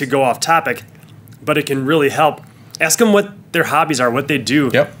seem to go off topic, but it can really help. Ask them what their hobbies are, what they do.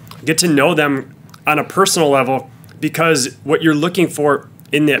 Get to know them on a personal level, because what you're looking for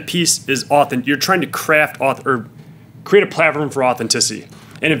in that piece is authentic. You're trying to craft or create a platform for authenticity.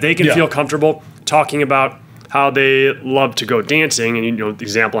 And if they can feel comfortable talking about how they love to go dancing, and the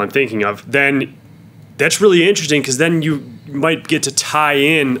example I'm thinking of, then that's really interesting, because then you might get to tie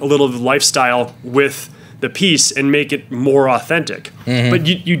in a little of the lifestyle with the piece and make it more authentic. But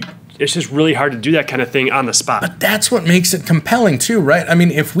it's just really hard to do that kind of thing on the spot. But that's what makes it compelling too, right? I mean,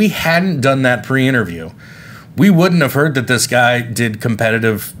 if we hadn't done that pre-interview, we wouldn't have heard that this guy did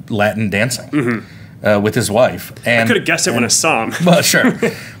competitive Latin dancing with his wife. And I could have guessed it when I saw him. Well, sure.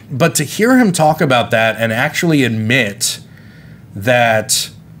 But to hear him talk about that and actually admit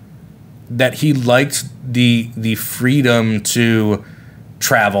that he liked the freedom to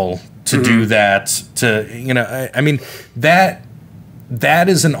travel, to do that, I mean, that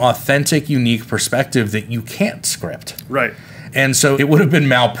is an authentic, unique perspective that you can't script. Right. And so it would have been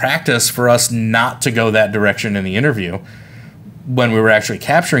malpractice for us not to go that direction in the interview when we were actually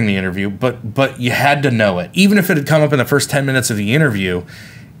capturing the interview, but you had to know it. Even if it had come up in the first 10 minutes of the interview,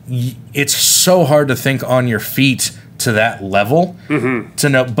 it's so hard to think on your feet to that level to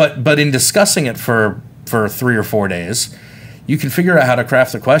know. But in discussing it for 3 or 4 days, you can figure out how to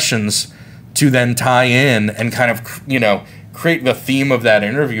craft the questions to then tie in and kind of, create the theme of that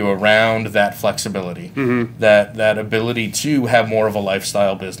interview around that flexibility, that ability to have more of a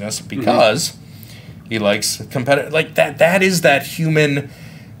lifestyle business, because he likes competitive, like that is that human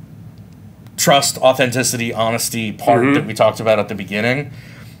trust, authenticity, honesty part that we talked about at the beginning,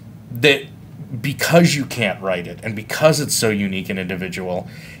 that because you can't write it and because it's so unique and individual,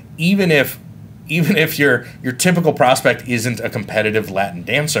 even if your typical prospect isn't a competitive Latin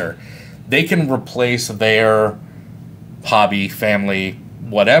dancer, they can replace their hobby, family,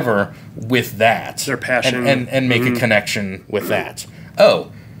 whatever with that, their passion, and make a connection with that.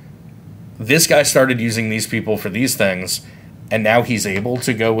 Oh, this guy started using these people for these things, and now he's able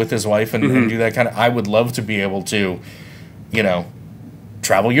to go with his wife and do that kind of. I would love to be able to,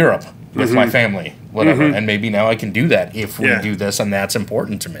 travel Europe with my family, whatever, and maybe now I can do that if we do this, and that's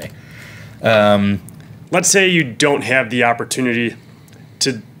important to me. Let's say you don't have the opportunity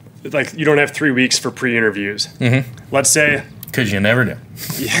to, like, you don't have 3 weeks for pre-interviews. Let's say, because you never do.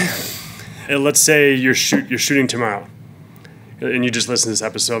 Let's say you're shooting tomorrow, and you just listen to this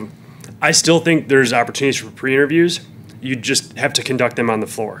episode. I still think there's opportunities for pre-interviews. You just have to conduct them on the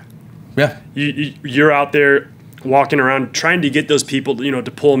floor. Yeah. You're out there walking around trying to get those people,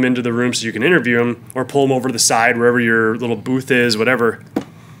 to pull them into the room so you can interview them, or pull them over to the side wherever your little booth is, whatever.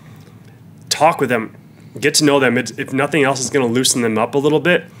 Talk with them. Get to know them. If nothing else, it's going to loosen them up a little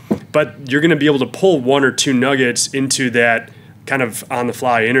bit. But you're going to be able to pull 1 or 2 nuggets into that kind of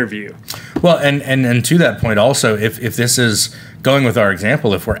on-the-fly interview. Well, and to that point also, if this is going with our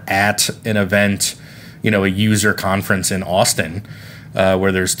example, if we're at an event, a user conference in Austin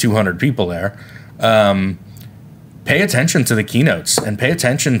where there's 200 people there, pay attention to the keynotes and pay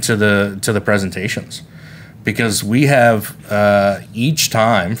attention to the presentations, because we have each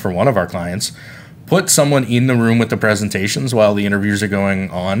time for one of our clients put someone in the room with the presentations while the interviews are going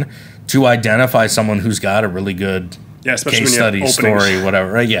on to identify someone who's got a really good case study, story, whatever,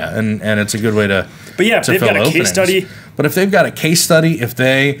 right? Yeah, and it's a good way to. But yeah, if they've got a case study. But if they've got a case study, if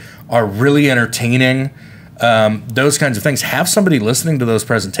they are really entertaining, those kinds of things, have somebody listening to those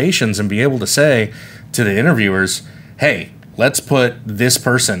presentations and be able to say to the interviewers, "Hey, let's put this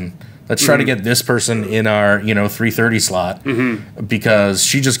person. Let's try to get this person in our 3:30 slot because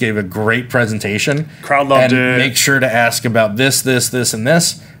she just gave a great presentation. Crowd loved it. Make sure to ask about this, and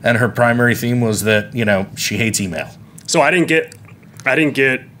this. And her primary theme was that she hates email. So I didn't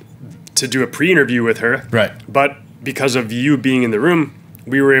get to do a pre-interview with her, right? But because of you being in the room,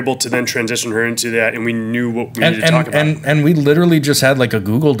 we were able to then transition her into that, and we knew what we needed to talk about. And we literally just had like a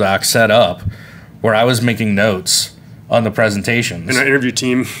Google Doc set up where I was making notes on the presentations. And our interview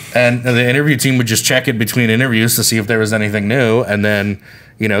team. And the interview team would just check it between interviews to see if there was anything new, and then,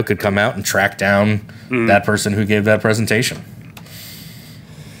 could come out and track down that person who gave that presentation.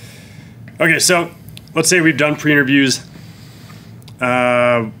 Okay, so let's say we've done pre-interviews.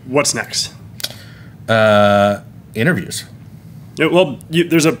 What's next? Interviews. Yeah, well,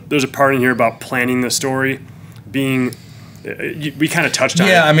 there's a part in here about planning the story, being. We kind of touched on it.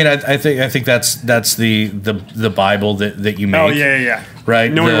 Yeah, I mean, I think that's the Bible that you make. Oh yeah.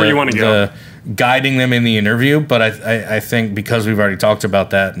 Right, knowing where you want to go, guiding them in the interview. But I think because we've already talked about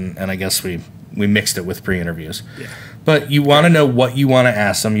that, and I guess we mixed it with pre-interviews. Yeah. But you want to know what you want to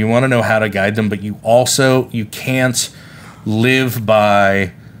ask them. You want to know how to guide them. But you can't live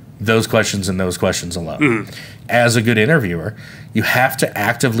by those questions and those questions alone. As a good interviewer, you have to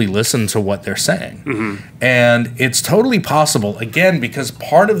actively listen to what they're saying. And it's totally possible, again, because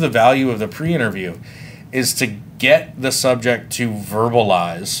part of the value of the pre-interview is to get the subject to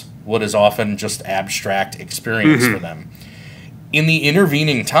verbalize what is often just abstract experience for them. In the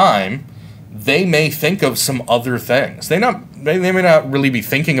intervening time, they may think of some other things. They may not really be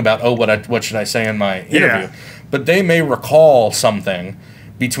thinking about, what should I say in my interview? But they may recall something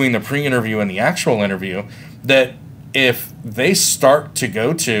between the pre-interview and the actual interview that if they start to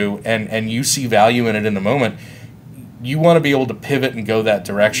go to and you see value in it in the moment, you want to be able to pivot and go that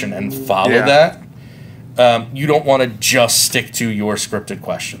direction and follow that. You don't want to just stick to your scripted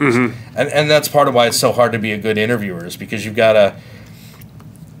questions. And that's part of why it's so hard to be a good interviewer, is because you've got to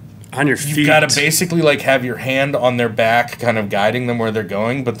on your feet. You've got to basically like have your hand on their back, kind of guiding them where they're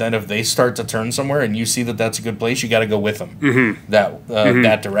going. But then if they start to turn somewhere and you see that that's a good place, you got to go with them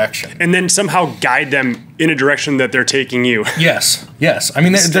that direction. And then somehow guide them in a direction that they're taking you. Yes. I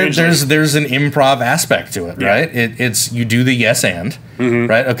mean, there's an improv aspect to it, right? It's you do the yes and,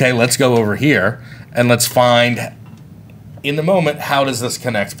 right? Okay, let's go over here and let's find in the moment, how does this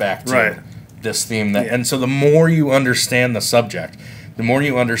connect back to this theme? And so the more you understand the subject, the more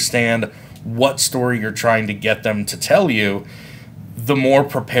you understand what story you're trying to get them to tell you, the more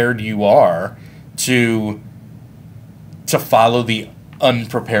prepared you are to follow the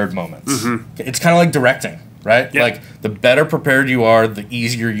unprepared moments. It's kind of like directing, right? Like the better prepared you are, the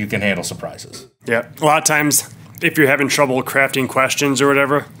easier you can handle surprises. Yeah. A lot of times, if you're having trouble crafting questions or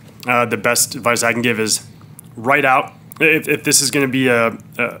whatever, the best advice I can give is write out. If this is going to be a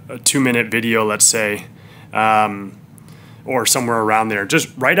 2-minute video, let's say, or somewhere around there, just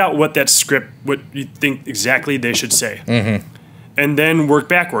write out what that script, what you think exactly they should say. And then work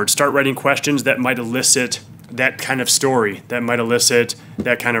backwards. Start writing questions that might elicit that kind of story, that might elicit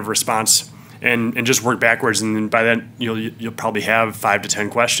that kind of response. and just work backwards. And then by then you'll probably have 5 to 10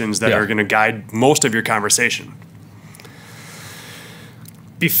 questions that are going to guide most of your conversation.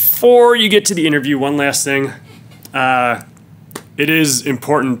 Before you get to the interview, one last thing. It is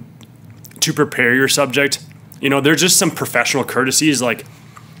important to prepare your subject. There's just some professional courtesies, like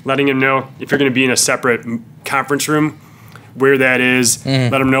letting them know if you're going to be in a separate conference room, where that is. Let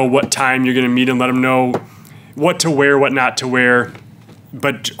them know what time you're going to meet them. Let them know what to wear, what not to wear.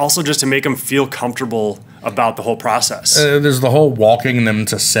 But also just to make them feel comfortable about the whole process. There's the whole walking them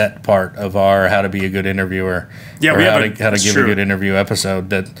to set part of our how to be a good interviewer. Yeah, or how to give a good interview episode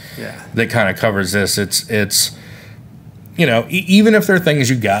that kind of covers this. It's even if there are things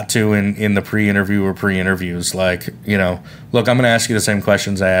you got to in the pre-interview or pre-interviews, like, look, I'm going to ask you the same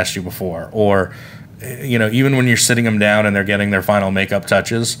questions I asked you before. Or, even when you're sitting them down and they're getting their final makeup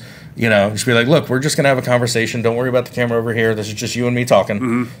touches, just be like, look, we're just going to have a conversation. Don't worry about the camera over here. This is just you and me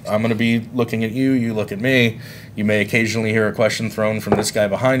talking. I'm going to be looking at you. You look at me. You may occasionally hear a question thrown from this guy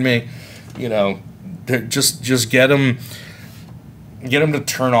behind me. Just get them to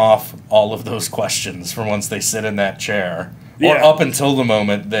turn off all of those questions from once they sit in that chair, or up until the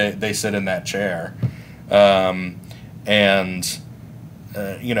moment they sit in that chair.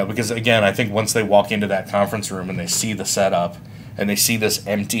 Because again, I think once they walk into that conference room and they see the setup and they see this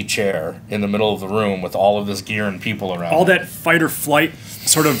empty chair in the middle of the room with all of this gear and people around, all that fight or flight,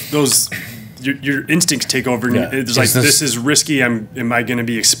 sort of those, your instincts take over. And it's like, this is risky. Am I going to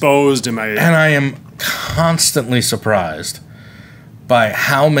be exposed? And I am constantly surprised by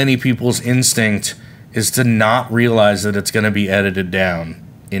how many people's instinct is to not realize that it's going to be edited down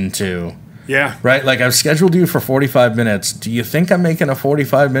into... Yeah. Right? Like, I've scheduled you for 45 minutes. Do you think I'm making a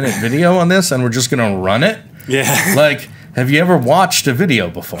 45-minute video on this and we're just going to run it? Yeah. Like, have you ever watched a video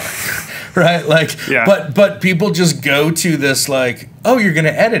before? Right? Like, but people just go to this, like, oh, you're going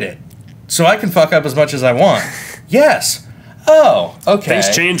to edit it, so I can fuck up as much as I want. Yes. Oh, okay.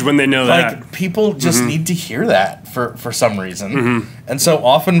 Things change when they know that. Like, people just need to hear that for some reason. And so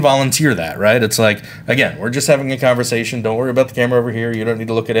often volunteer that, right? It's like, again, we're just having a conversation. Don't worry about the camera over here. You don't need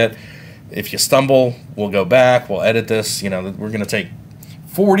to look at it. If you stumble, we'll go back. We'll edit this. We're going to take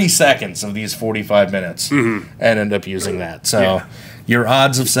 40 seconds of these 45 minutes and end up using that. So your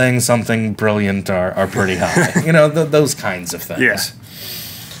odds of saying something brilliant are pretty high. Those kinds of things. Yeah.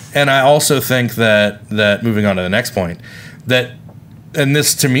 And I also think that moving on to the next point, and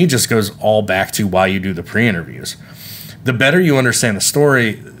this to me just goes all back to why you do the pre-interviews. The better you understand the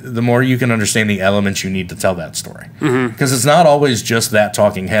story, the more you can understand the elements you need to tell that story. Because it's not always just that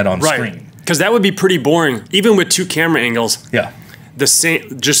talking head on screen. Because that would be pretty boring, even with 2 camera angles. Yeah.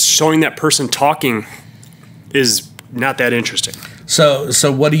 Just showing that person talking is not that interesting. So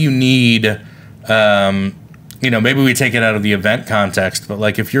what do you need? Maybe we take it out of the event context, but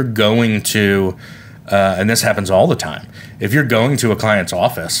like if you're going to... and this happens all the time. If you're going to a client's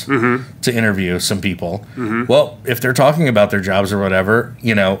office to interview some people, well, if they're talking about their jobs or whatever,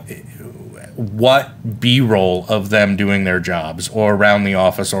 what B-roll of them doing their jobs or around the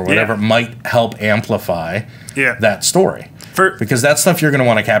office or whatever might help amplify that story. Because that's stuff you're going to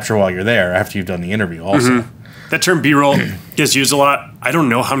want to capture while you're there after you've done the interview also. That term B-roll gets used a lot. I don't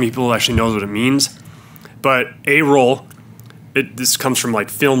know how many people actually knows what it means, but A-roll, this comes from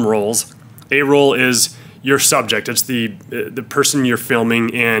like film rolls. A-roll is your subject. It's the person you're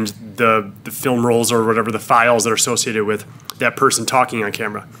filming and the film rolls or whatever the files that are associated with that person talking on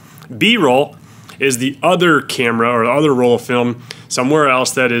camera. B-roll is the other camera or the other roll of film somewhere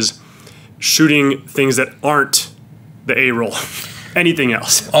else that is shooting things that aren't the A-roll. Anything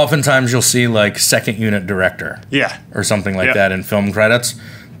else. Oftentimes you'll see like second unit director. Or something like that in film credits.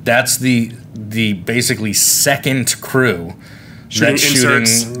 That's the basically second crew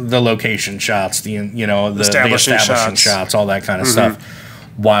shooting the location shots, the establishing shots, all that kind of stuff,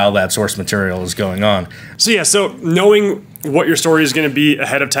 while that source material is going on. So knowing what your story is going to be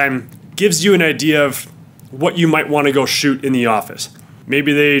ahead of time gives you an idea of what you might want to go shoot in the office.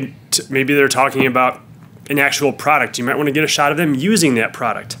 Maybe they're talking about an actual product. You might want to get a shot of them using that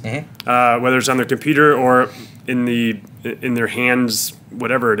product, whether it's on their computer or in their hands,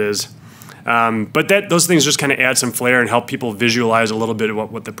 whatever it is. But those things just kind of add some flair and help people visualize a little bit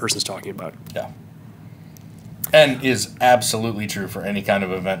of what the person's talking about. Yeah. And is absolutely true for any kind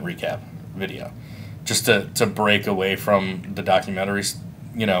of event recap video. Just to break away from the documentaries,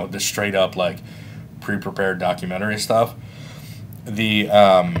 the straight up like pre-prepared documentary stuff.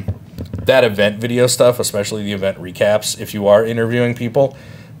 That event video stuff, especially the event recaps, if you are interviewing people,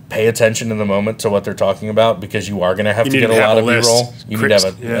 pay attention in the moment to what they're talking about, because you are going to have to get a lot of B-roll. You need to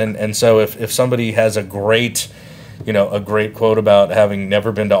have it. And so if somebody has a great, you know, a great quote about having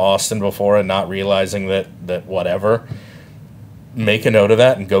never been to Austin before and not realizing that whatever. Make a note of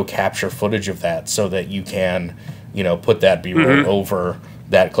that and go capture footage of that so that you can, you know, put that B-roll over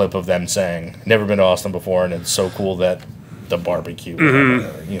that clip of them saying, never been to Austin before, and it's so cool that the barbecue,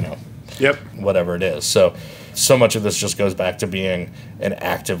 whatever, you know, whatever it is. So much of this just goes back to being an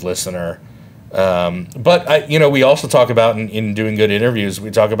active listener. But, you know, we also talk about in doing good interviews,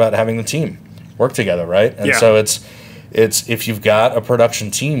 we talk about having the team work together, right? And so it's if you've got a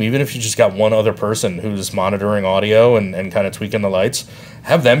production team, even if you just got one other person who's monitoring audio and kind of tweaking the lights,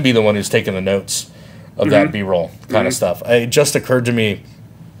 have them be the one who's taking the notes of that B-roll kind of stuff. It just occurred to me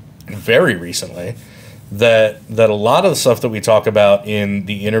very recently that a lot of the stuff that we talk about in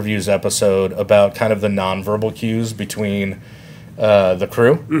the interviews episode about kind of the nonverbal cues between the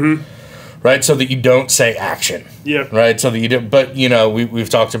crew, right? So that you don't say action. Yeah. Right? So that you do, but, you know, we've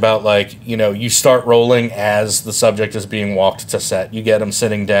talked about, like, you know, you start rolling as the subject is being walked to set. You get them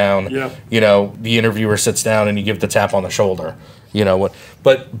sitting down. Yeah. You know, the interviewer sits down and you give the tap on the shoulder. You know what?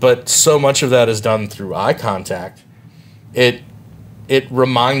 But so much of that is done through eye contact. It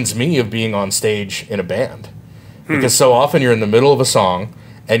reminds me of being on stage in a band. Because so often you're in the middle of a song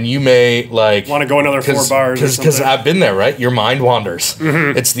and you may, like, want to go another 4 bars because I've been there, right? Your mind wanders.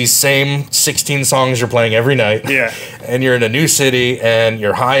 It's these same 16 songs you're playing every night. Yeah. And you're in a new city and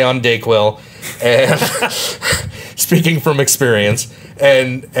you're high on Dayquil and speaking from experience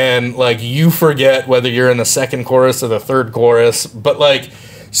and like you forget whether you're in the second chorus or the third chorus, but like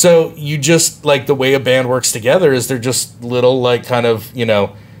so you just like the way a band works together is they're just little like kind of, you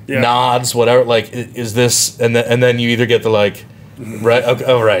know, nods, whatever, like is this and then you either get the like right, okay,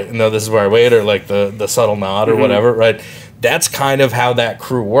 oh right, no, this is where I wait, or like the subtle nod or whatever, right? That's kind of how that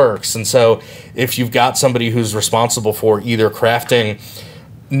crew works. And so if you've got somebody who's responsible for either crafting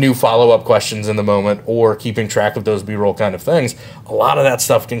new follow-up questions in the moment or keeping track of those B-roll kind of things, a lot of that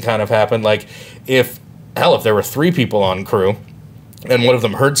stuff can kind of happen. Like if there were 3 people on crew and one of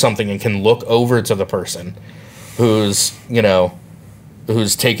them heard something and can look over to the person who's, you know,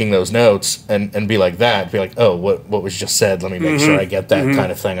 who's taking those notes and be like that, be like, oh, what was just said? Let me make sure I get that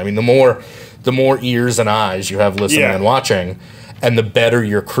kind of thing. I mean, the more ears and eyes you have listening and watching, and the better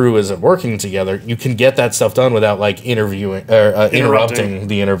your crew is at working together, you can get that stuff done without like interviewing or interrupting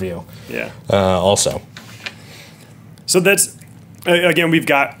the interview. Yeah. Also. So that's again, we've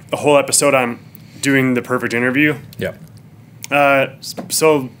got a whole episode on doing the perfect interview. Yeah.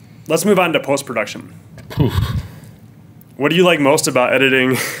 So let's move on to post-production. What do you like most about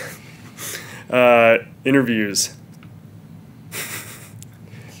editing interviews?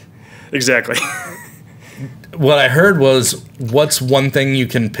 Exactly. What I heard was, what's one thing you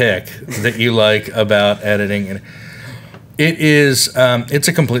can pick that you like about editing? And it is, it's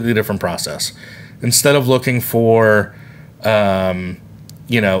a completely different process. Instead of looking for,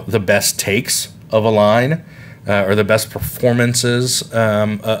 you know, the best takes of a line or the best performances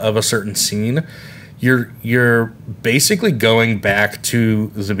of a certain scene, you're basically going back to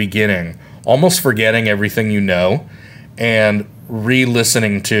the beginning, almost forgetting everything you know, and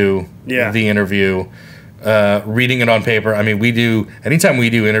re-listening to the interview, reading it on paper. I mean, anytime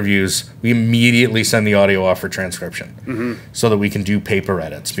we do interviews, we immediately send the audio off for transcription so that we can do paper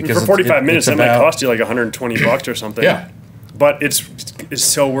edits. Because for 45 minutes, that might cost you like $120 or something. Yeah. But it's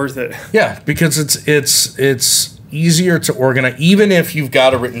so worth it. Yeah, because it's easier to organize, even if you've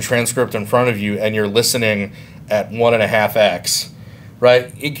got a written transcript in front of you and you're listening at 1.5x,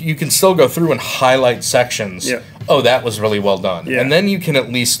 right? You can still go through and highlight sections. Yeah. Oh, that was really well done. Yeah. And then you can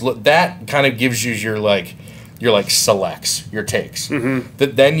at least look. That kind of gives you your selects, your takes.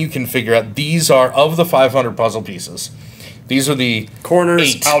 That then you can figure out, these are, of the 500 puzzle pieces, these are the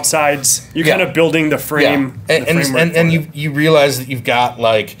corners, 8. outsides. You're kind of building the frame. Yeah. And you realize that you've got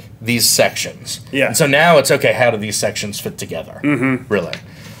like these sections. Yeah. And so now it's okay, how do these sections fit together? Really.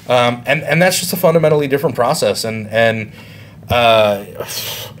 And that's just a fundamentally different process. And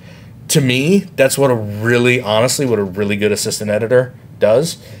to me, that's what a really good assistant editor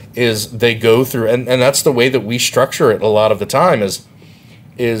does, is they go through, and that's the way that we structure it a lot of the time,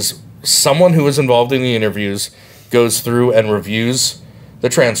 is someone who is involved in the interviews goes through and reviews the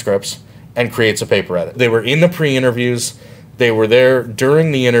transcripts and creates a paper edit. They were in the pre-interviews, they were there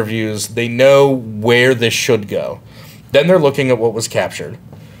during the interviews, they know where this should go. Then they're looking at what was captured,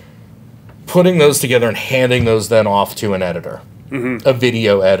 putting those together and handing those then off to an editor, a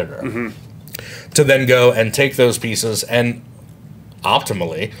video editor, to then go and take those pieces and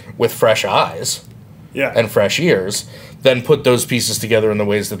optimally, with fresh eyes and fresh ears, then put those pieces together in the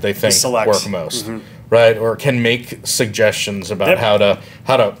ways that they think work most, right? Or can make suggestions about how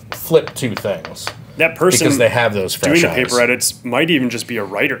to flip 2 things. that person because they have those fresh doing the eyes. paper edits might even just be a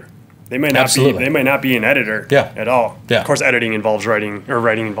writer. They might not Absolutely. be. They might not be an editor. Yeah. At all. Yeah. Of course, editing involves writing, or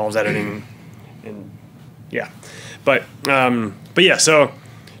writing involves editing, and yeah. But yeah. So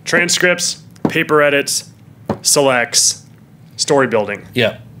transcripts, paper edits, selects, story building.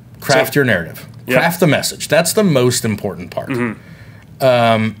 Yeah. Craft your narrative. Yeah. Craft the message. That's the most important part.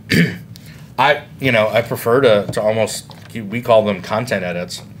 I prefer to almost, we call them content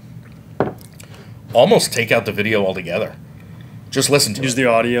edits, almost take out the video altogether. Just listen to it. Use the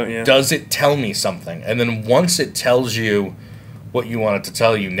audio, yeah. Does it tell me something? And then once it tells you what you want it to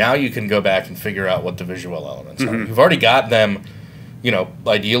tell you, now you can go back and figure out what the visual elements are. You've already got them,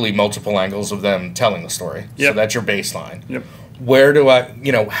 ideally multiple angles of them telling the story. Yep. So that's your baseline. Yep. Where do I,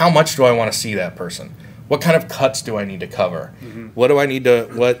 how much do I want to see that person? What kind of cuts do I need to cover? What do I need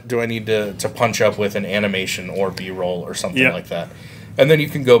to punch up with an animation or B-roll or something like that? And then you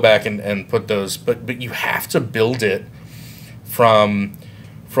can go back and put those, but you have to build it from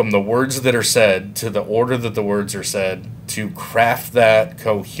the words that are said to the order that the words are said to craft that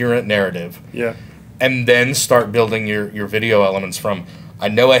coherent narrative. Yeah. And then start building your video elements from, I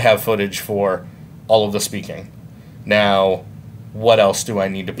know I have footage for all of the speaking. Now, what else do I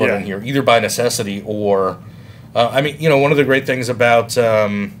need to put in here, either by necessity or, one of the great things about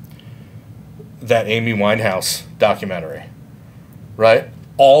that Amy Winehouse documentary, right?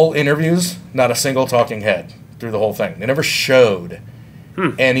 All interviews, not a single talking head through the whole thing. They never showed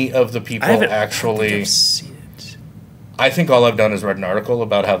any of the people actually. I think I've seen it. I think all I've done is read an article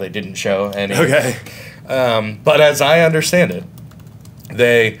about how they didn't show any. Okay. But as I understand it,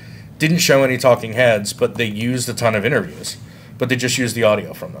 they didn't show any talking heads, but they used a ton of interviews. But they just used the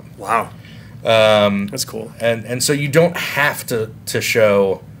audio from them. Wow. That's cool. And so you don't have to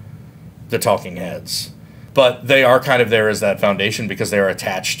show the talking heads. But they are kind of there as that foundation because they are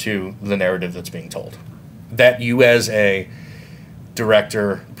attached to the narrative that's being told. That you as a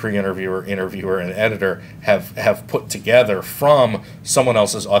director, pre-interviewer, interviewer, and editor have put together from someone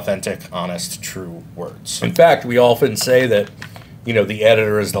else's authentic, honest, true words. In fact, we often say that the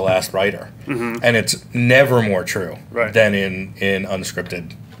editor is the last writer. And it's never more true than in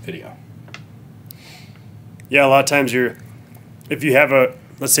unscripted video. Yeah, a lot of times if you have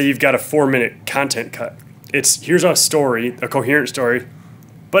let's say you've got a 4-minute content cut. Here's a story, a coherent story,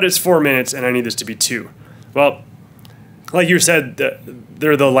 but it's 4 minutes and I need this to be 2. Well, like you said,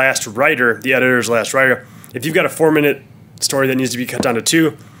 they're the last writer, the editor's last writer. If you've got a 4-minute story that needs to be cut down to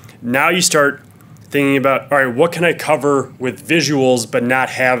 2, now you start thinking about, all right, what can I cover with visuals but not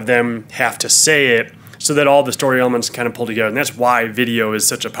have them have to say it so that all the story elements kind of pull together. And that's why video is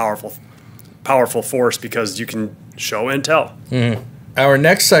such a powerful force, because you can show and tell. Our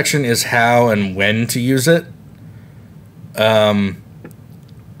next section is how and when to use it.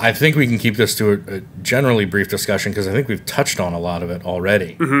 I think we can keep this to a generally brief discussion because I think we've touched on a lot of it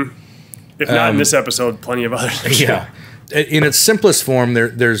already. If not in this episode, plenty of others. Yeah. In its simplest form,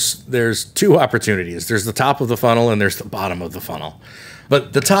 there's 2 opportunities. There's the top of the funnel and there's the bottom of the funnel.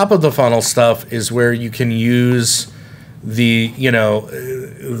 But the top of the funnel stuff is where you can use the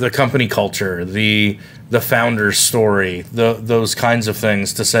company culture, the founder's story, those kinds of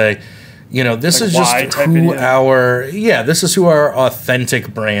things to say, this is just who this is who our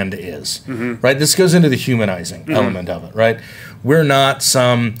authentic brand is, right? This goes into the humanizing element of it, right? We're not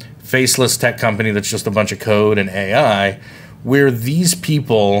some faceless tech company that's just a bunch of code and AI. We're these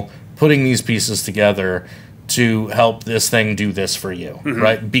people putting these pieces together to help this thing do this for you,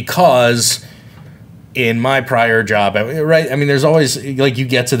 right? Because in my prior job, right? There's always, you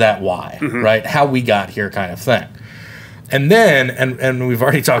get to that why, right? How we got here kind of thing. And then, and we've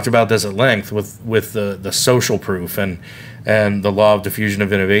already talked about this at length with the social proof and the law of diffusion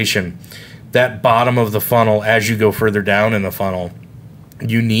of innovation, that bottom of the funnel, as you go further down in the funnel,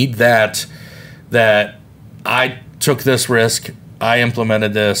 you need that I took this risk, I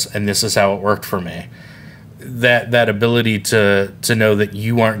implemented this, and this is how it worked for me. That ability to know that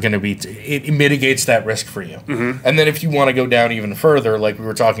you aren't going to be, it mitigates that risk for you. And then if you want to go down even further, like we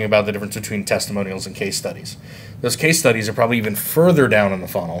were talking about the difference between testimonials and case studies. Those case studies are probably even further down in the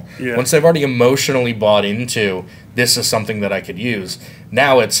funnel. Yeah. Once they've already emotionally bought into, this is something that I could use,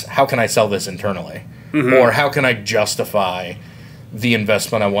 now it's, how can I sell this internally? Or how can I justify the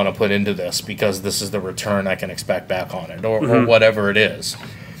investment I want to put into this because this is the return I can expect back on it, or whatever it is.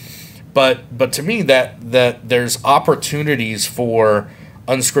 But to me, that there's opportunities for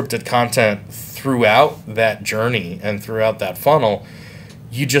unscripted content throughout that journey and throughout that funnel.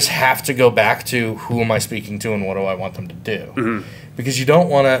 You just have to go back to, who am I speaking to and what do I want them to do? Because you don't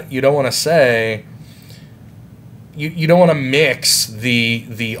want to say, you don't want to mix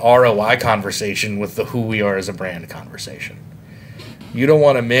the ROI conversation with the who we are as a brand conversation. You don't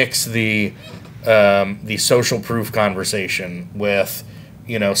want to mix the social proof conversation with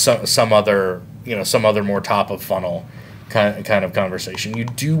some other more top of funnel kind of conversation. You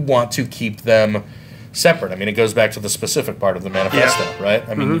do want to keep them separate. I mean, it goes back to the specific part of the manifesto, right?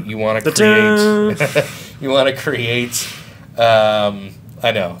 I mean, you want to create. You want to create.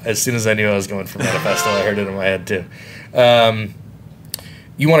 I know. As soon as I knew I was going for manifesto, I heard it in my head too.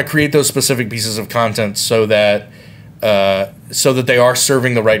 You want to create those specific pieces of content so that they are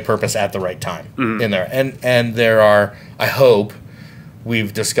serving the right purpose at the right time in there. And there are, I hope,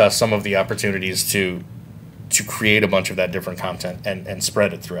 we've discussed some of the opportunities to create a bunch of that different content and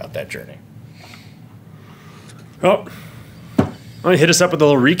spread it throughout that journey. Well, why don't you hit us up with a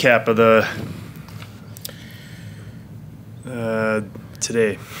little recap of the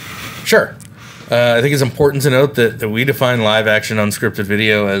today? Sure. I think it's important to note that we define live action unscripted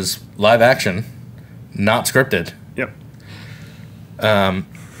video as live action, not scripted. Yep. And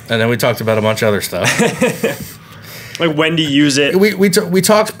then we talked about a bunch of other stuff. Like when to use it. We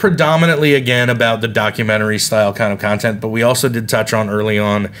talked predominantly again about the documentary style kind of content, but we also did touch on early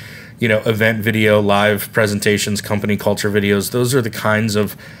on, event video, live presentations, company culture videos. Those are the kinds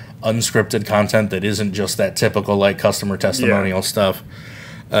of unscripted content that isn't just that typical like customer testimonial stuff.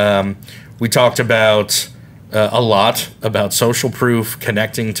 We talked about a lot about social proof,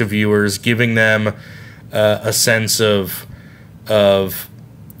 connecting to viewers, giving them a sense of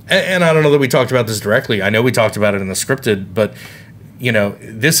and I don't know that we talked about this directly. I know we talked about it in the scripted, but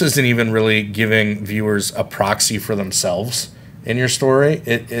this isn't even really giving viewers a proxy for themselves in your story.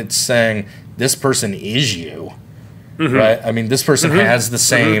 It's saying this person is you. Right? I mean, this person has the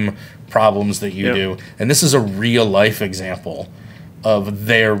same problems that you do, and this is a real life example of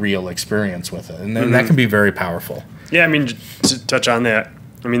their real experience with it, and that can be very powerful. Yeah, I mean, to touch on that,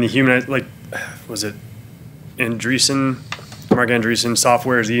 I mean, the human, was it Mark Andreessen,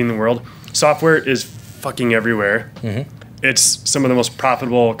 software is eating the world. Software is fucking everywhere. It's some of the most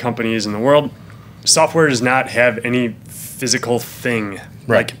profitable companies in the world. Software does not have any physical thing.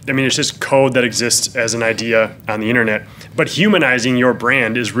 Right. It's just code that exists as an idea on the internet. But humanizing your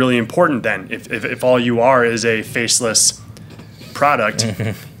brand is really important then. If all you are is a faceless product,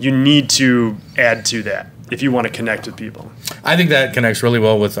 you need to add to that if you want to connect with people. I think that connects really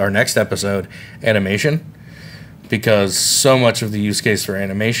well with our next episode, animation, because so much of the use case for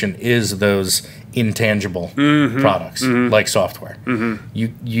animation is those intangible products like software.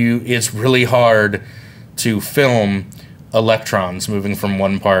 It's really hard to film electrons moving from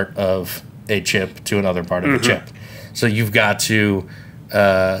one part of a chip to another part of a chip. So you've got to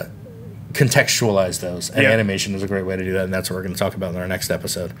contextualize those, and animation is a great way to do that, and that's what we're going to talk about in our next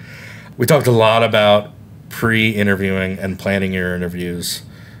episode. We talked a lot about pre-interviewing and planning your interviews.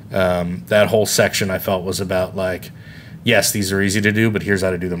 That whole section I felt was about yes, these are easy to do, but here's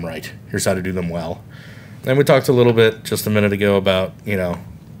how to do them right. Here's how to do them well. And we talked a little bit just a minute ago about,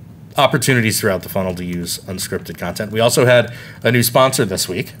 opportunities throughout the funnel to use unscripted content. We also had a new sponsor this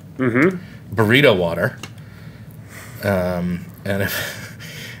week, Burrito Water. And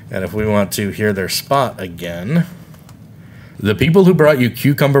if we want to hear their spot again, the people who brought you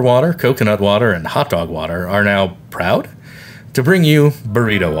cucumber water, coconut water, and hot dog water are now proud to bring you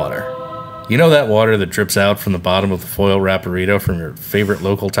Burrito Water. You know that water that drips out from the bottom of the foil wrap burrito from your favorite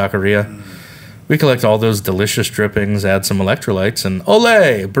local taqueria? We collect all those delicious drippings, add some electrolytes, and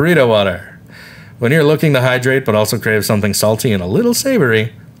ole, burrito water. When you're looking to hydrate but also crave something salty and a little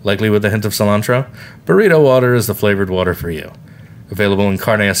savory, likely with a hint of cilantro, burrito water is the flavored water for you. Available in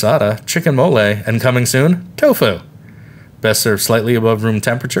carne asada, chicken mole, and coming soon, tofu. Best served slightly above room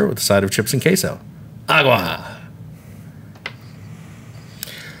temperature with a side of chips and queso. Agua.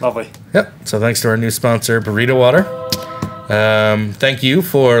 Lovely. Yep. So thanks to our new sponsor, Burrito Water. Thank you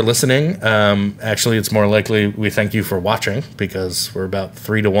for listening. Actually, it's more likely we thank you for watching, because we're about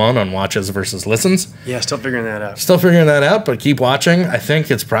 3-1 on watches versus listens. Yeah, still figuring that out. But keep watching. I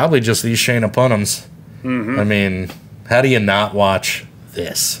think it's probably just these Shayna Punnums. I mean, how do you not watch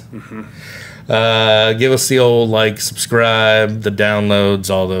this? Give us the old subscribe, the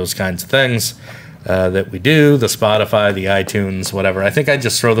downloads, all those kinds of things that we do, the Spotify, the iTunes, whatever. I think I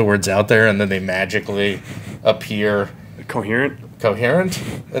just throw the words out there and then they magically appear coherent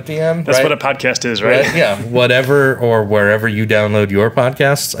at the end. That's right? What a podcast is, right? Yeah, whatever or wherever you download your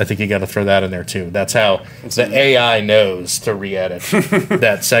podcasts, I think you got to throw that in there too. That's how the AI knows to re-edit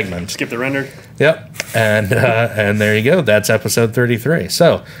that segment. Skip the render. Yep, and there you go. That's episode 33.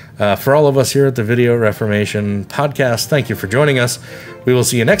 So for all of us here at the Video Reformation podcast, thank you for joining us. We will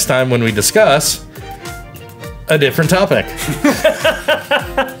see you next time when we discuss a different topic.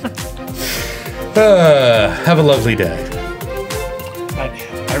 Have a lovely day.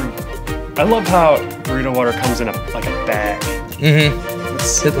 I love how burrito water comes in a bag. Mm-hmm.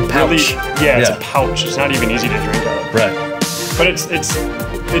 It's a pouch. Really, it's a pouch. It's not even easy to drink out of. Right. But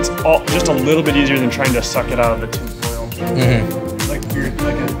it's all just a little bit easier than trying to suck it out of the tin foil. Mm-hmm.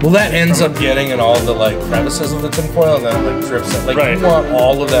 Well, that ends up getting in all the crevices of the tinfoil, and then it drips it. Right. You want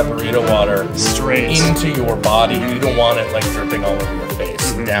all of that burrito water straight into your body. You don't want it dripping all over your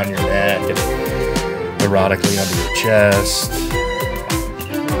face, and down your neck, and erotically under your chest.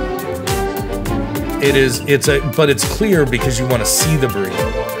 But it's clear because you want to see the burrito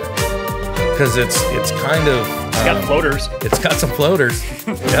water, because it's kind of it's got floaters. It's got some floaters.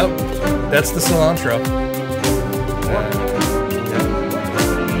 Yep, that's the cilantro.